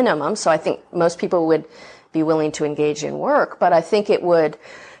than the minimum, so I think most people would be willing to engage in work, but I think it would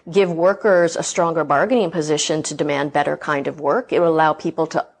give workers a stronger bargaining position to demand better kind of work. It would allow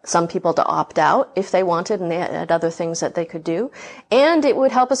some people to opt out if they wanted and they had other things that they could do. And it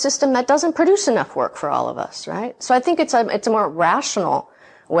would help a system that doesn't produce enough work for all of us, right? So I think it's a more rational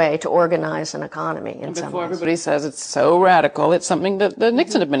way to organize an economy in some ways. Before everybody says it's so radical, it's something that the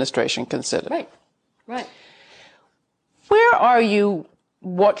Nixon administration considered. Right. Where are you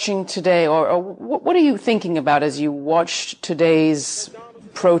watching today, or what are you thinking about as you watch today's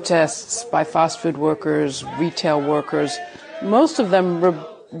protests by fast food workers, retail workers, most of them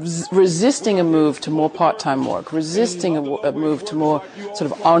resisting a move to more part-time work, resisting a move to more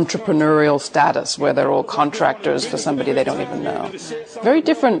sort of entrepreneurial status where they're all contractors for somebody they don't even know. Very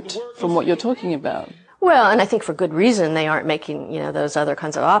different from what you're talking about. Well, and I think for good reason they aren't making, those other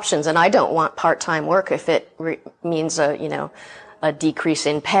kinds of options. And I don't want part-time work if it means a decrease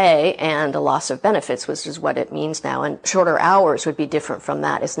in pay and a loss of benefits, which is what it means now. And shorter hours would be different from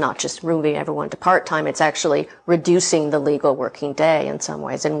that. It's not just moving everyone to part-time. It's actually reducing the legal working day in some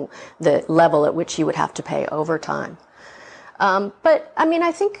ways and the level at which you would have to pay overtime. But I mean,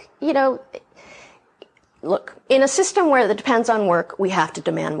 I think, look, in a system where it depends on work, we have to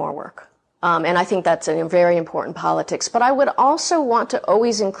demand more work. And I think that's a very important politics. But I would also want to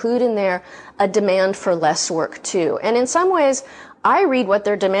always include in there a demand for less work too. And in some ways, I read what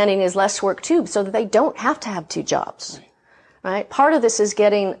they're demanding is less work too, so that they don't have to have two jobs. Right? Part of this is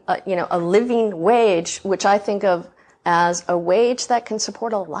getting a living wage, which I think of as a wage that can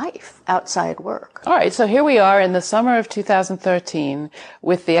support a life outside work. All right, so here we are in the summer of 2013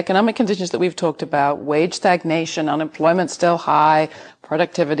 with the economic conditions that we've talked about, wage stagnation, unemployment still high,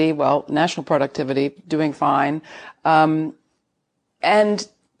 productivity, national productivity doing fine, and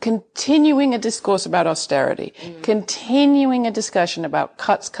continuing a discourse about austerity, continuing a discussion about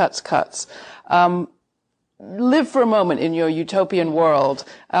cuts. Live for a moment in your utopian world.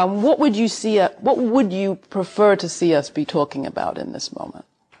 What would you prefer to see us be talking about in this moment?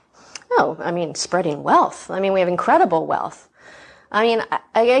 Oh, I mean, spreading wealth. I mean, we have incredible wealth. I mean,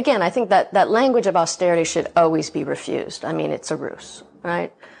 I think that language of austerity should always be refused. I mean, it's a ruse,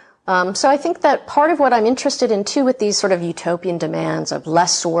 right? So I think that part of what I'm interested in too with these sort of utopian demands of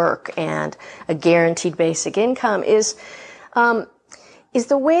less work and a guaranteed basic income is the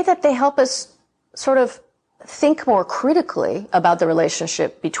way that they help us sort of think more critically about the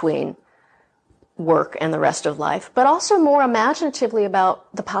relationship between work and the rest of life, but also more imaginatively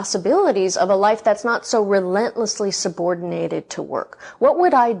about the possibilities of a life that's not so relentlessly subordinated to work. What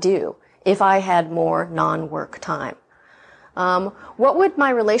would I do if I had more non-work time? What would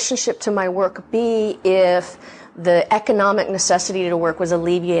my relationship to my work be if the economic necessity to work was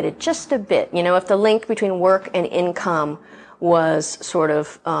alleviated just a bit? If the link between work and income was sort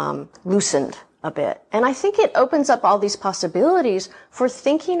of loosened a bit. And I think it opens up all these possibilities for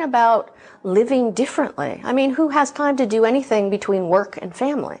thinking about living differently. I mean, who has time to do anything between work and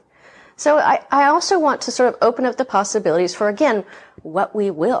family? So I also want to sort of open up the possibilities for, again, what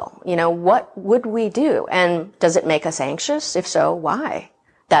we will. What would we do? And does it make us anxious? If so, why?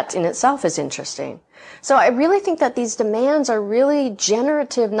 That in itself is interesting. So I really think that these demands are really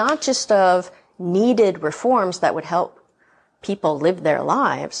generative, not just of needed reforms that would help people live their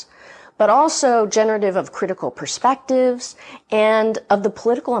lives, but also generative of critical perspectives and of the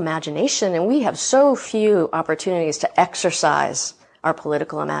political imagination. And we have so few opportunities to exercise our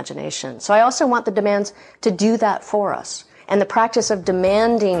political imagination. So I also want the demands to do that for us, and the practice of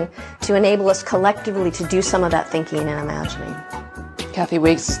demanding to enable us collectively to do some of that thinking and imagining. Kathy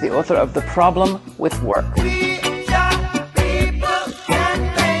Weeks is the author of The Problem with Work.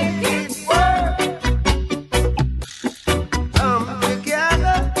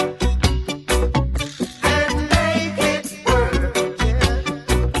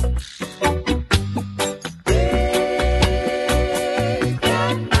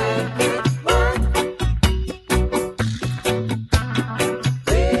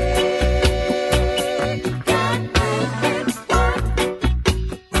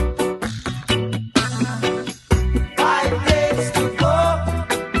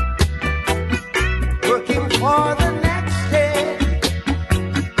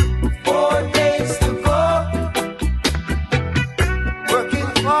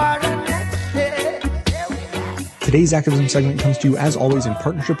 Today's activism segment comes to you, as always, in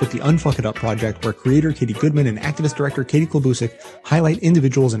partnership with the Unfuck It Up Project, where creator Katie Goodman and activist director Katie Klobusik highlight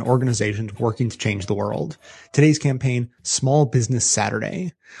individuals and organizations working to change the world. Today's campaign, Small Business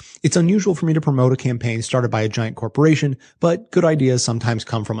Saturday. It's unusual for me to promote a campaign started by a giant corporation, but good ideas sometimes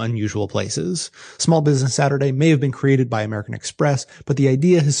come from unusual places. Small Business Saturday may have been created by American Express, but the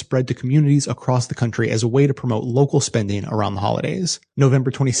idea has spread to communities across the country as a way to promote local spending around the holidays. November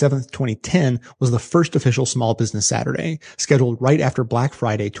 27th, 2010 was the first official Small Business Saturday, scheduled right after Black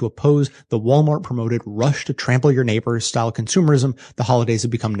Friday to oppose the Walmart-promoted rush to trample your neighbors style consumerism the holidays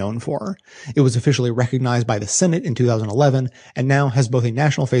have become known for. It was officially recognized by the Senate in 2011 and now has both a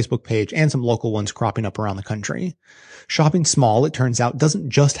national national Facebook page and some local ones cropping up around the country. Shopping small, it turns out, doesn't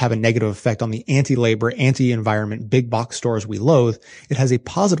just have a negative effect on the anti-labor, anti-environment big box stores we loathe, it has a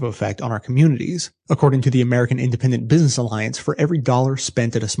positive effect on our communities. According to the American Independent Business Alliance, for every dollar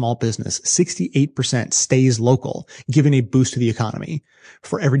spent at a small business, 68% stays local, giving a boost to the economy.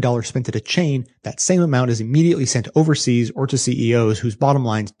 For every dollar spent at a chain, that same amount is immediately sent overseas or to CEOs whose bottom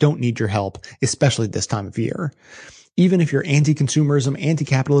lines don't need your help, especially this time of year. Even if you're anti-consumerism,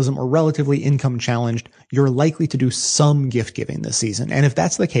 anti-capitalism, or relatively income challenged, you're likely to do some gift giving this season. And if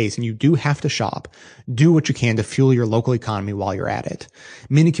that's the case and you do have to shop, do what you can to fuel your local economy while you're at it.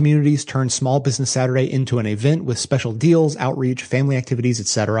 Many communities turn Small Business Saturday into an event with special deals, outreach, family activities,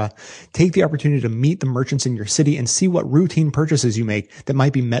 etc. Take the opportunity to meet the merchants in your city and see what routine purchases you make that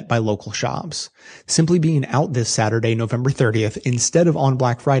might be met by local shops. Simply being out this Saturday, November 30th, instead of on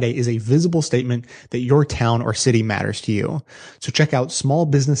Black Friday is a visible statement that your town or city matters to you. So check out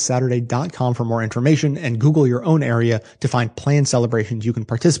smallbusinesssaturday.com for more information and Google your own area to find planned celebrations you can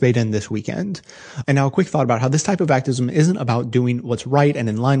participate in this weekend. And now a quick thought about how this type of activism isn't about doing what's right and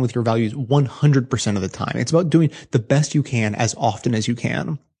in line with your values 100% of the time. It's about doing the best you can as often as you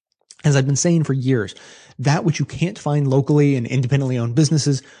can. As I've been saying for years, that which you can't find locally in independently owned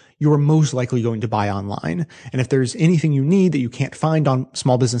businesses, you are most likely going to buy online. And if there's anything you need that you can't find on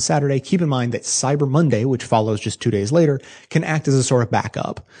Small Business Saturday, keep in mind that Cyber Monday, which follows just 2 days later, can act as a sort of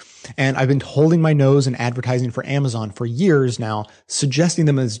backup. And I've been holding my nose in advertising for Amazon for years now, suggesting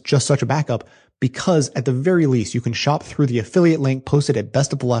them as just such a backup, because at the very least, you can shop through the affiliate link posted at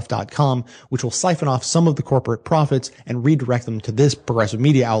bestoftheleft.com, which will siphon off some of the corporate profits and redirect them to this progressive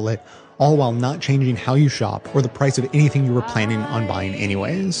media outlet, all while not changing how you shop or the price of anything you were planning on buying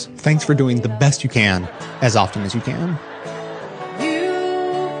anyways. Thanks for doing the best you can as often as you can.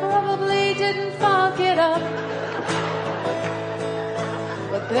 You probably didn't fuck it up,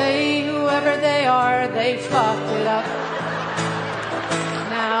 but they, whoever they are, they fucked it up.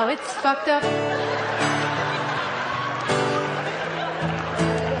 Now it's fucked up.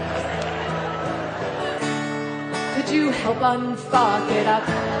 Could you help unfuck it up?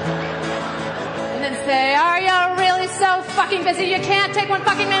 And then say, are you really so fucking busy you can't take one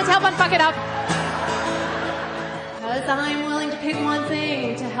fucking minute to help unfuck it up? Because I'm willing to pick one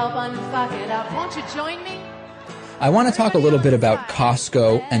thing to help unfuck it up. Won't you join me? I want to talk a little bit about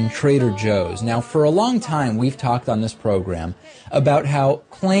Costco and Trader Joe's. Now, for a long time, we've talked on this program about how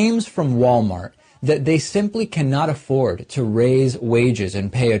claims from Walmart that they simply cannot afford to raise wages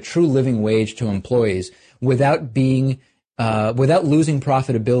and pay a true living wage to employees without losing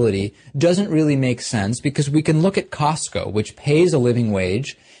profitability doesn't really make sense, because we can look at Costco, which pays a living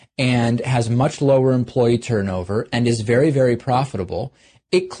wage and has much lower employee turnover and is very, very profitable.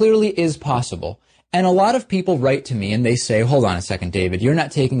 It clearly is possible. And a lot of people write to me and they say, hold on a second, David, you're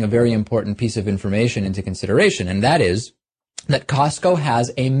not taking a very important piece of information into consideration. And that is that Costco has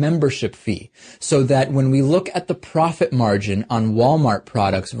a membership fee, so that when we look at the profit margin on Walmart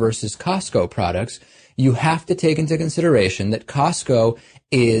products versus Costco products, you have to take into consideration that Costco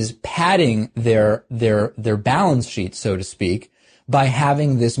is padding their balance sheet, so to speak, by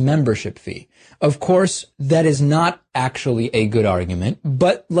having this membership fee. Of course, that is not actually a good argument,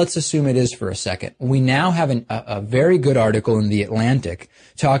 but let's assume it is for a second. We now have a very good article in The Atlantic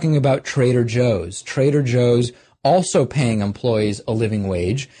talking about Trader Joe's. Trader Joe's also paying employees a living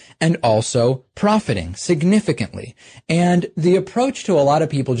wage and also profiting significantly. And the approach to a lot of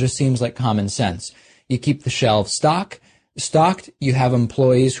people just seems like common sense. You keep the shelves stocked, you have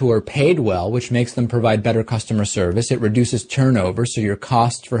employees who are paid well, which makes them provide better customer service. It reduces turnover, so your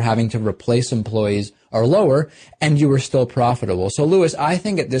costs for having to replace employees are lower, and you are still profitable. So, Louis, I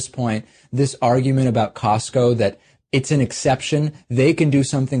think at this point, this argument about Costco that it's an exception, they can do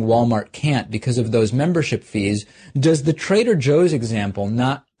something Walmart can't because of those membership fees, does the Trader Joe's example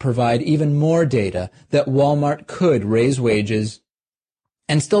not provide even more data that Walmart could raise wages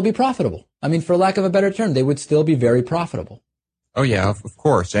and still be profitable? I mean, for lack of a better term, they would still be very profitable. Oh yeah, of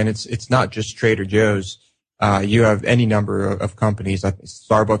course. And it's not just Trader Joe's. You have any number of companies.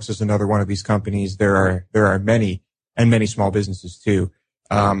 Starbucks is another one of these companies. There are many, and many small businesses too.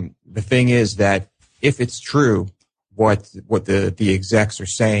 The thing is that if it's true what the execs are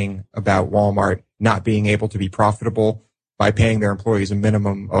saying about Walmart not being able to be profitable by paying their employees a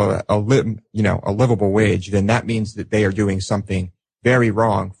minimum, a livable wage, then that means that they are doing something very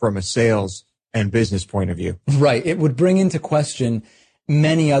wrong from a sales and business point of view. Right. It would bring into question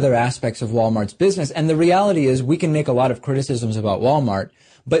many other aspects of Walmart's business. And the reality is we can make a lot of criticisms about Walmart,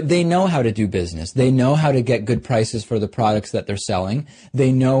 but they know how to do business. They know how to get good prices for the products that they're selling.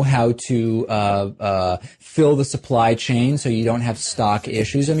 They know how to fill the supply chain so you don't have stock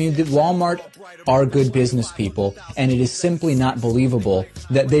issues. I mean, Walmart are good business people, and it is simply not believable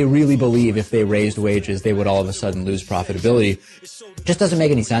that they really believe if they raised wages, they would all of a sudden lose profitability. Just doesn't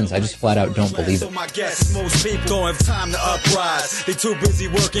make any sense. I just flat out don't believe it. My guess, most people don't have time to uprise. They too busy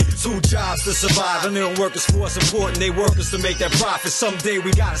working 2 jobs to survive. And they don't work as force important. They work us to make that profit. Someday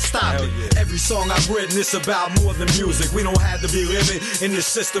we gotta stop it. Every song I've written is about more than music. We don't have to be living in this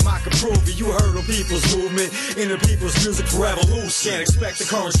system. I can prove it. You heard of people's movement, in the people's music for revolution. Can't expect the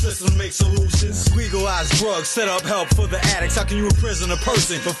current system to make solutions. Legalize drugs, set up help for the addicts. How can you imprison a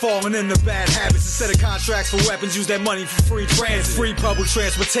person for falling into bad habits? Instead of contracts for weapons, use that money for free transit, free public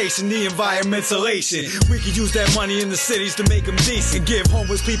transportation, the environmentalation. We could use that money in the cities to make them decent. Give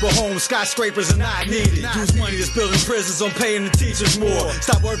homeless people homes, skyscrapers are not needed. Use money that's building prisons on paying the teachers more.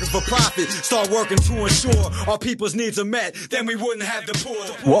 Stop working for profit, start working to ensure our people's needs are met. Then we wouldn't have the poor.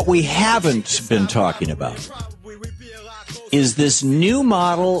 What we haven't been talking about is this new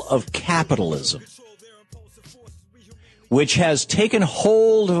model of capitalism, which has taken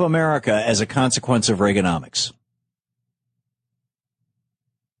hold of America as a consequence of Reaganomics.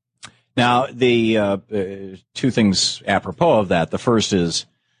 Now, the 2 things apropos of that. The first is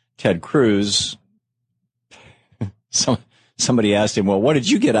Ted Cruz. Somebody asked him, well, what did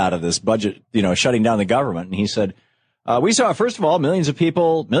you get out of this budget, shutting down the government? And he said, we saw, first of all, millions of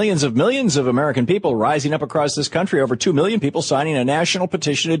American people rising up across this country, over 2 million people signing a national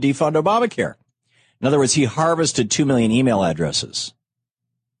petition to defund Obamacare. In other words, he harvested 2 million email addresses.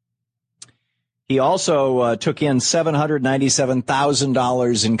 He also took in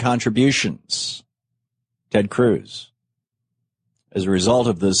 $797,000 in contributions, Ted Cruz, as a result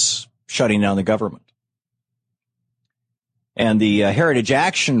of this shutting down the government. And the Heritage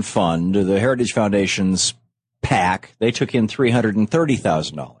Action Fund, the Heritage Foundation's PAC, they took in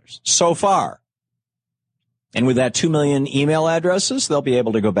 $330,000 so far. And with that 2 million email addresses, they'll be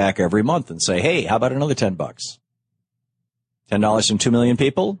able to go back every month and say, hey, how about another $10? $10 from 2 million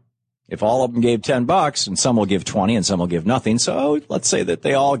people? If all of them gave $10, and some will give 20 and some will give nothing, so let's say that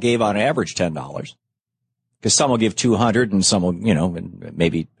they all gave on average $10, because some will give 200 and some will,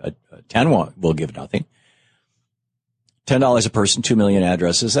 maybe 10 will give nothing. $10 a person, 2 million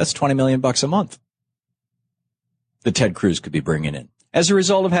addresses, that's $20 million a month that Ted Cruz could be bringing in as a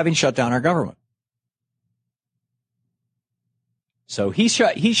result of having shut down our government. So he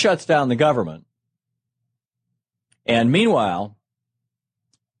shuts down the government, and meanwhile,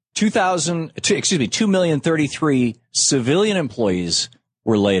 2,033 civilian employees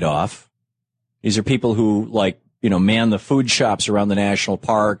were laid off. These are people who, man the food shops around the national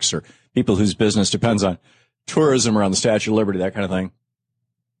parks, or people whose business depends on tourism around the Statue of Liberty, that kind of thing.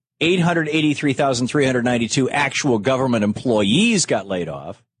 883,392 actual government employees got laid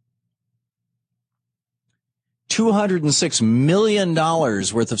off. $206 million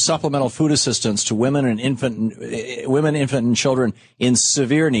worth of supplemental food assistance to women, infant, and children in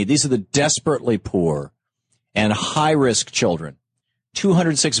severe need. These are the desperately poor and high-risk children.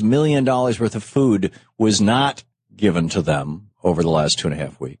 $206 million worth of food was not given to them over the last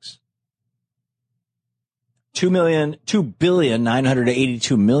 2.5 weeks.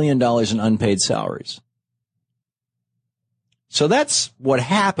 $2,982 million in unpaid salaries. So that's what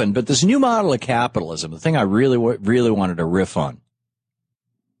happened. But this new model of capitalism, the thing I really wanted to riff on,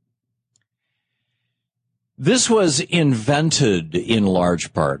 this was invented in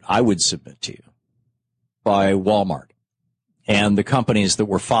large part, I would submit to you, by Walmart and the companies that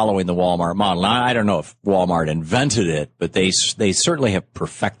were following the Walmart model. Now, I don't know if Walmart invented it, but they certainly have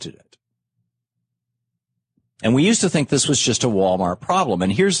perfected it. And we used to think this was just a Walmart problem.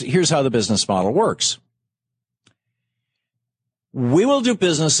 And here's how the business model works. We will do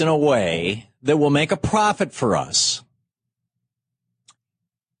business in a way that will make a profit for us,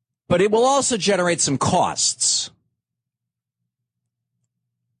 but it will also generate some costs.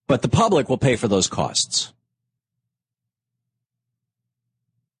 But the public will pay for those costs.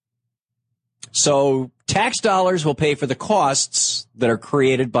 So tax dollars will pay for the costs that are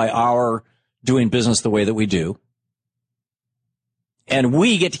created by our doing business the way that we do, and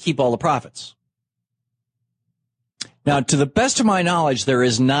we get to keep all the profits. Now, to the best of my knowledge, there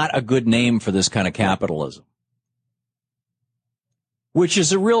is not a good name for this kind of capitalism, which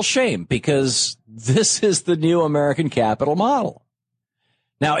is a real shame, because this is the new American capital model.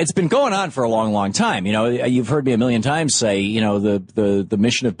 Now, it's been going on for a long, long time. You've heard me a million times say, the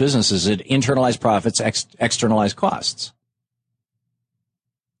mission of business is to internalize profits, externalize costs.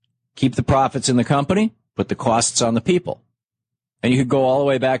 Keep the profits in the company, put the costs on the people. And you could go all the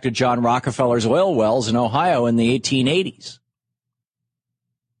way back to John Rockefeller's oil wells in Ohio in the 1880s.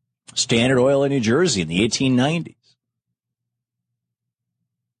 Standard Oil in New Jersey in the 1890s.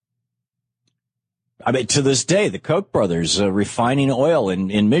 I mean, to this day, the Koch brothers refining oil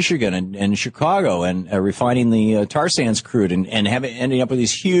in Michigan and Chicago and refining the tar sands crude and ending up with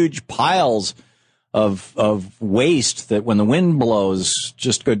these huge piles of waste that when the wind blows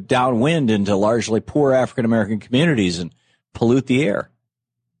just go downwind into largely poor African American communities and pollute the air.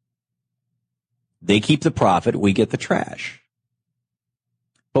 They keep the profit, we get the trash.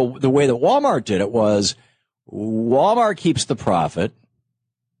 But the way that Walmart did it was Walmart keeps the profit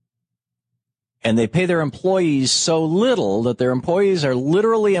and they pay their employees so little that their employees are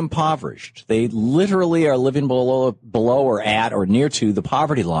literally impoverished. They literally are living below or at or near to the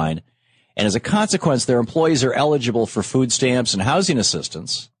poverty line. And as a consequence, their employees are eligible for food stamps and housing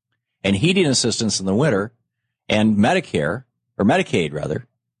assistance and heating assistance in the winter and Medicare, or Medicaid rather.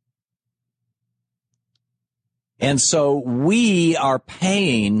 And so we are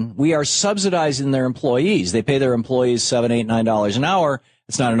subsidizing their employees. They pay their employees $7, $8, $9 an hour.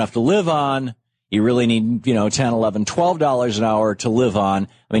 It's not enough to live on. You really need, $10, $11, $12 an hour to live on.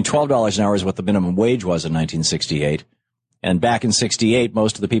 I mean, $12 an hour is what the minimum wage was in 1968. And back in 68,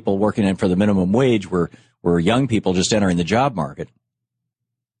 most of the people working in for the minimum wage were young people just entering the job market.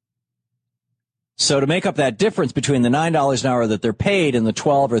 So to make up that difference between the $9 an hour that they're paid and the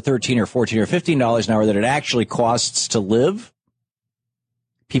 $12 or $13 or $14 or $15 an hour that it actually costs to live,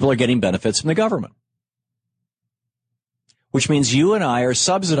 people are getting benefits from the government. Which means you and I are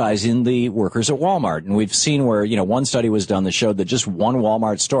subsidizing the workers at Walmart. And we've seen where, one study was done that showed that just one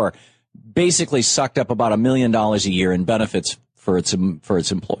Walmart store basically sucked up about $1 million a year in benefits for its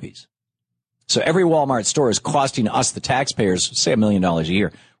employees. So every Walmart store is costing us, the taxpayers, say $1 million a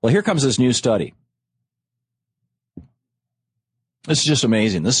year. Well, here comes this new study. This is just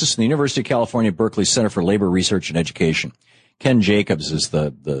amazing. This is from the University of California, Berkeley Center for Labor Research and Education. Ken Jacobs is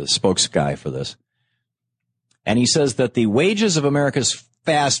the spokes guy for this. And he says that the wages of America's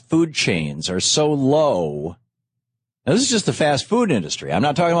fast food chains are so low. Now, this is just the fast food industry. I'm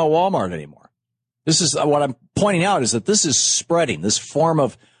not talking about Walmart anymore. This is what I'm pointing out is that this is spreading, this form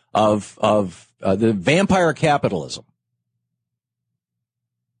of the vampire capitalism.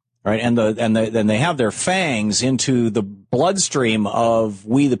 Right. And they have their fangs into the bloodstream of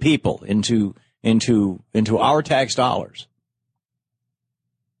we the people, into our tax dollars.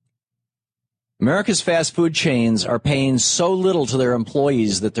 America's fast food chains are paying so little to their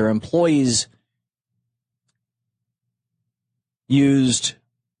employees that their employees used,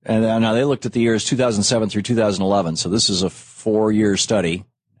 and now they looked at the years 2007 through 2011, so this is a 4-year study,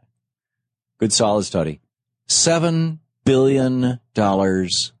 good solid study, $7 billion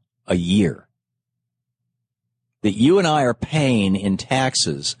a year that you and I are paying in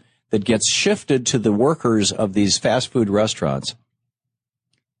taxes that gets shifted to the workers of these fast food restaurants.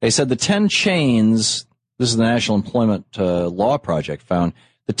 They said the 10 chains, this is the National Employment Law Project, found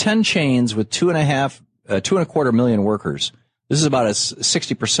the 10 chains with 2.25 million workers. This is about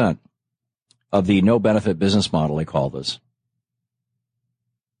 60% of the no benefit business model, they call this.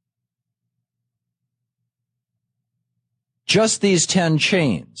 Just these 10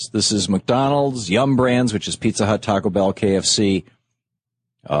 chains. This is McDonald's, Yum Brands, which is Pizza Hut, Taco Bell, KFC,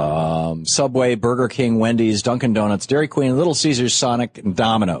 Subway, Burger King, Wendy's, Dunkin' Donuts, Dairy Queen, Little Caesars, Sonic, and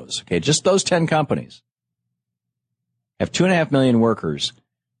Domino's. Okay, just those 10 companies have 2.5 million workers.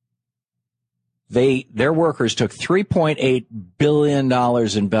 Their workers took $3.8 billion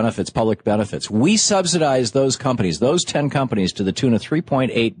in benefits, public benefits. We subsidized those companies, those 10 companies, to the tune of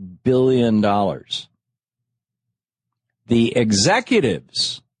 $3.8 billion. The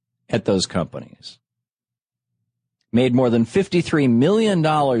executives at those companies made more than $53 million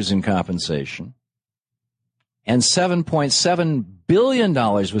in compensation, and $7.7 billion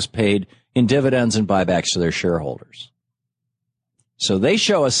was paid in dividends and buybacks to their shareholders. So they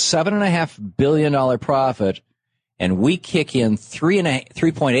show a $7.5 billion profit, and we kick in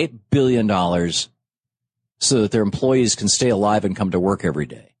 $3.8 billion so that their employees can stay alive and come to work every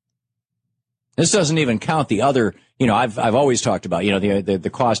day. This doesn't even count the other, I've always talked about,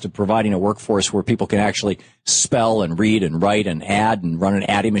 the cost of providing a workforce where people can actually spell and read and write and add and run an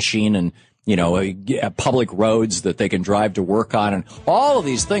adding machine and, public roads that they can drive to work on, and all of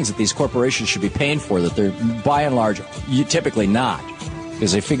these things that these corporations should be paying for that they're by and large typically not,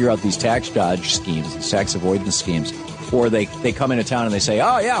 because they figure out these tax dodge schemes, these tax avoidance schemes, or they come into town and they say,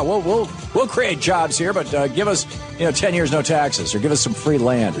 oh yeah, we'll create jobs here, but give us 10 years no taxes, or give us some free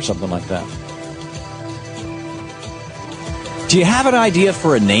land or something like that. Do you have an idea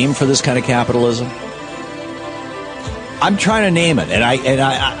for a name for this kind of capitalism? I'm trying to name it, and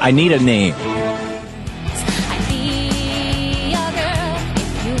I need a name. I'd be your girl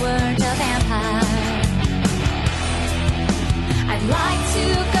if you weren't a vampire. I'd like to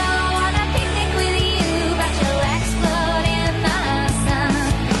go on a picnic with you, but you'll explode in the sun.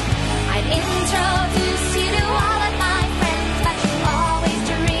 I'd introduce you to all of my friends, but you always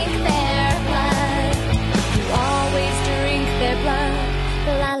drink their blood. You always drink their blood.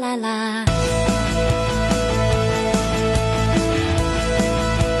 La la la.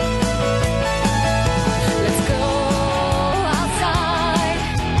 Let's go outside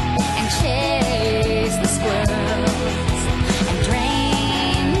and chase the squirrels and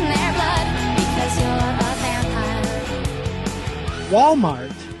drain their blood because you're a vampire.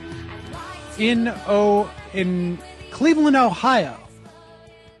 Walmart in Cleveland, Ohio.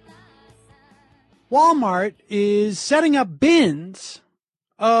 Walmart is setting up bins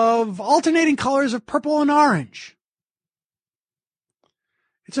of alternating colors of purple and orange.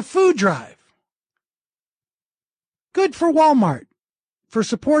 It's a food drive. Good for Walmart for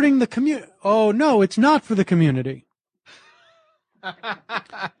supporting the community. Oh, no, it's not for the community.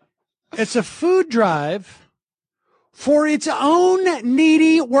 It's a food drive for its own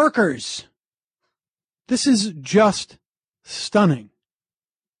needy workers. This is just stunning.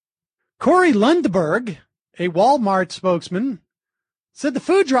 Corey Lundberg, a Walmart spokesman, said the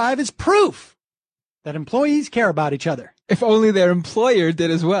food drive is proof that employees care about each other. If only their employer did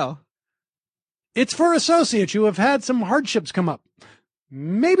as well. It's for associates who have had some hardships come up.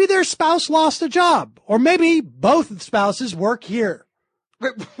 Maybe their spouse lost a job, or maybe both spouses work here.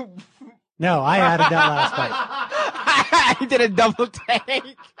 No, I added that last part. I did a double take.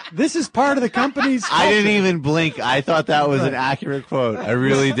 This is part of the company's culture. I didn't even blink. I thought that was an accurate quote. I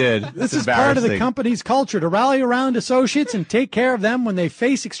really did. This is part of the company's culture to rally around associates and take care of them when they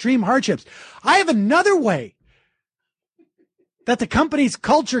face extreme hardships. I have another way that the company's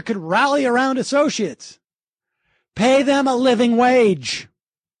culture could rally around associates. Pay them a living wage.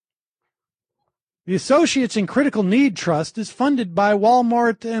 The Associates in Critical Need Trust is funded by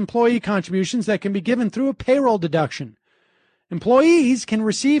Walmart employee contributions that can be given through a payroll deduction. Employees can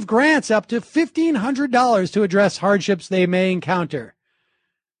receive grants up to $1,500 to address hardships they may encounter.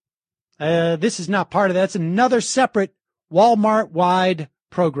 This is not part of that. It's another separate Walmart-wide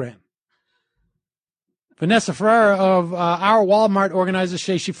program. Vanessa Ferreira of our Walmart organizer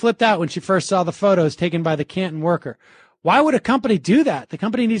says she flipped out when she first saw the photos taken by the Canton worker. Why would a company do that? The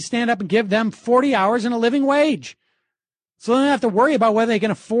company needs to stand up and give them 40 hours and a living wage, so they don't have to worry about whether they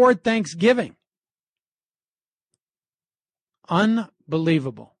can afford Thanksgiving.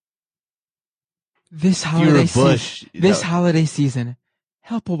 Unbelievable. This holiday season,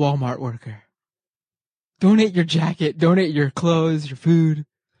 help a Walmart worker. Donate your jacket, donate your clothes, your food.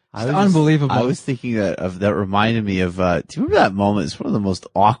 It's unbelievable. I was thinking of that reminded me of, do you remember that moment? It's one of the most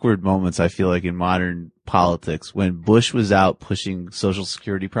awkward moments I feel like in modern politics when Bush was out pushing Social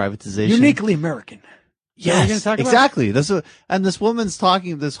Security privatization. Uniquely American. Yes, exactly. And this woman's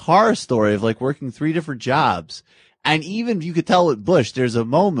talking this horror story of like working 3 different jobs. And even you could tell with Bush, there's a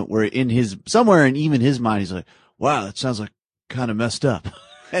moment where somewhere in even his mind, he's like, wow, that sounds like kind of messed up.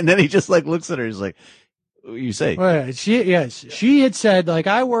 And then he just like looks at her. He's like, what do you say? Well, she had said, like,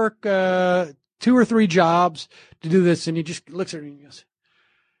 I work 2 or 3 jobs to do this. And he just looks at her and he goes,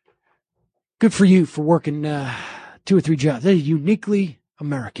 good for you for working 2 or 3 jobs. That is uniquely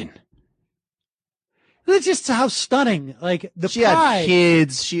American. That's just how stunning. Like, she had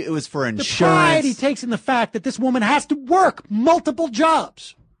kids. It was for insurance. The pride he takes in the fact that this woman has to work multiple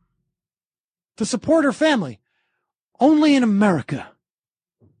jobs to support her family. Only in America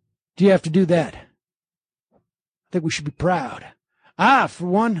do you have to do that. I think we should be proud. I, for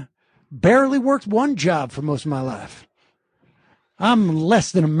one, barely worked 1 job for most of my life. I'm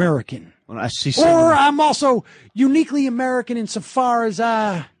less than American. Or I'm also uniquely American insofar as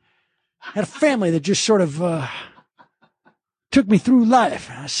I had a family that just sort of took me through life.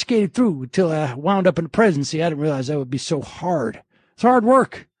 I skated through until I wound up in the presidency. I didn't realize that would be so hard. It's hard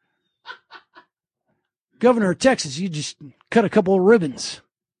work. Governor of Texas, you just cut a couple of ribbons.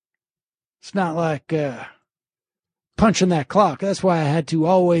 It's not like punching that clock. That's why I had to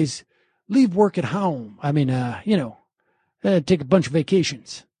always leave work at home. I mean, take a bunch of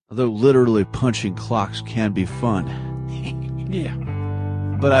vacations. Although literally punching clocks can be fun. Yeah.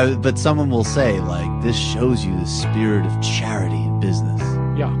 But someone will say, like, this shows you the spirit of charity in business.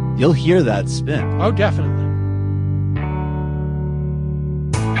 Yeah. You'll hear that spin. Oh, definitely.